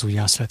élte meg az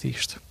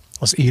újjászületést.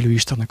 Az élő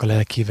Istennek a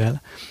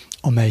lelkével,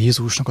 amely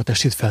Jézusnak a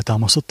testét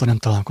feltámasztotta, nem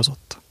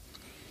találkozott.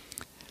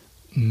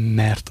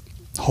 Mert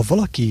ha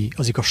valaki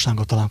az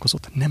igazsággal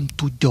találkozott, nem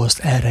tudja azt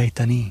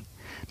elrejteni,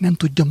 nem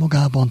tudja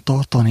magában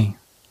tartani.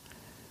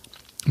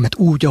 Mert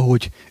úgy,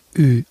 ahogy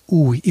ő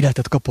új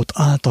életet kapott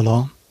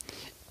általa,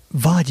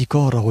 vágyik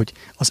arra, hogy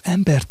az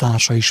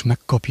embertársa is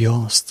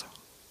megkapja azt.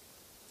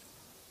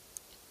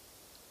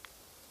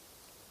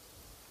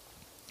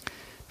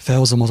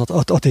 Felhozom az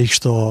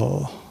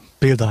ateista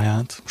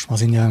példáját, most már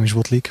az én nyelvem is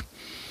botlik,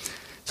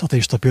 az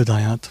ateista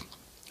példáját,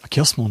 aki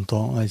azt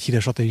mondta, egy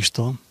híres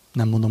ateista,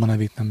 nem mondom a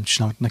nevét, nem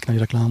csinálok neki nagy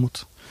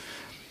reklámot,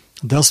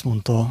 de azt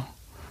mondta,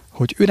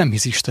 hogy ő nem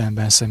hisz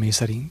Istenben személy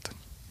szerint,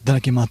 de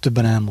neki már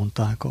többen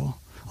elmondták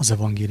az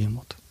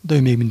evangéliumot, de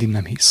ő még mindig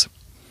nem hisz.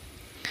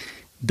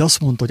 De azt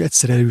mondta, hogy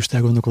egyszer erősen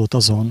elgondolkodott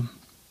azon,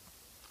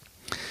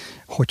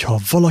 hogyha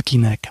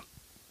valakinek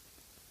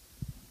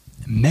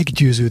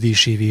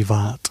meggyőződésévé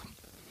vált,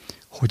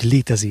 hogy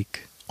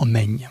létezik a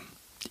menny,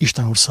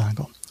 Isten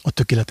országa, a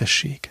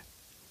tökéletesség,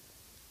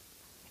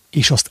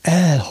 és azt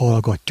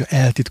elhallgatja,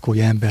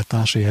 eltitkolja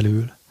embertársai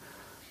elől,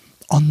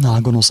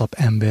 annál gonoszabb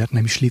ember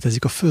nem is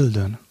létezik a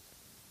földön.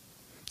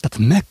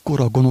 Tehát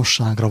mekkora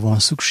gonoszságra van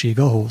szükség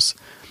ahhoz,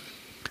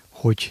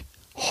 hogy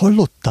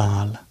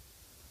hallottál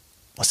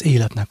az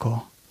életnek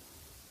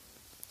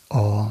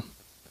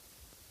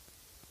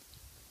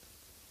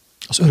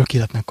az örök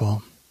életnek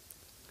a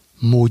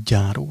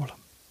módjáról,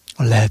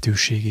 a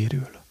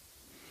lehetőségéről.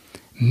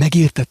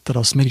 Megértetted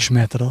azt,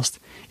 megismerted azt,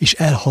 és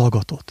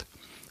elhallgatod.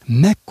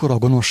 Mekkora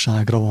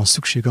gonoszságra van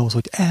szükség ahhoz,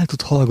 hogy el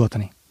tud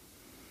hallgatni.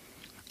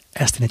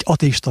 Ezt én egy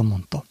ateista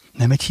mondta,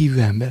 nem egy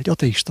hívő ember, egy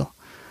ateista.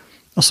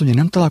 Azt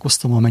mondja, nem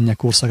találkoztam a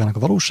mennyek országának a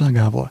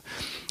valóságával,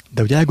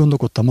 de úgy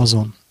elgondolkodtam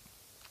azon,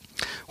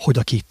 hogy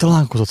aki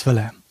találkozott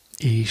vele,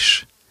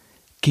 és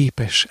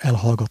képes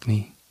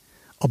elhallgatni,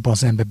 abban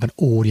az emberben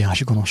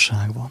óriási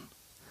gonoszság van.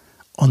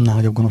 Annál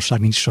nagyobb gonoszság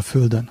nincs is a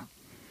földön,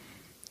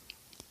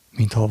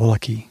 mint ha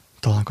valaki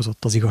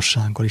találkozott az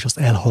igazsággal, és azt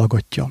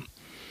elhallgatja.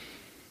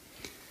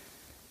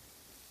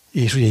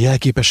 És ugye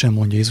jelképesen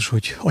mondja Jézus,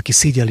 hogy aki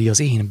szégyelli az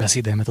én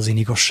beszédemet, az én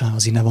igazság,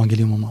 az én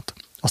evangéliumomat,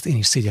 azt én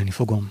is szégyelni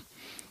fogom.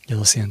 Ez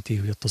azt jelenti,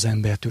 hogy ott az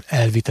embertől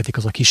elvitetik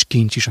az a kis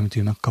kincs is, amit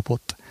ő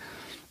megkapott,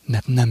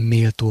 mert nem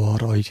méltó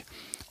arra, hogy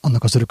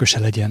annak az örököse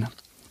legyen,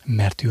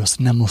 mert ő azt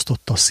nem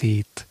osztotta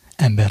szét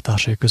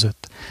embertársai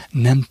között,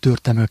 nem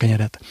törte meg a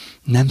kenyeret,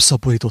 nem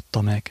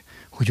szaporította meg,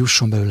 hogy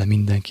jusson belőle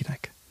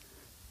mindenkinek,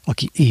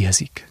 aki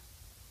éhezik.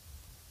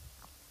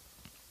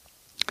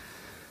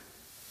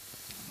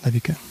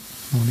 Levike,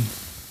 Nóni.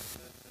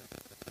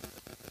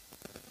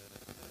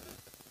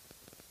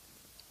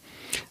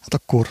 Hát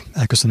akkor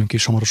elköszönünk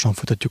és hamarosan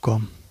folytatjuk a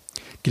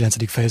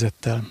 9.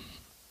 fejezettel.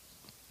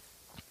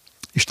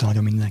 Isten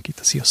áldjon mindenkit,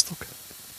 sziasztok!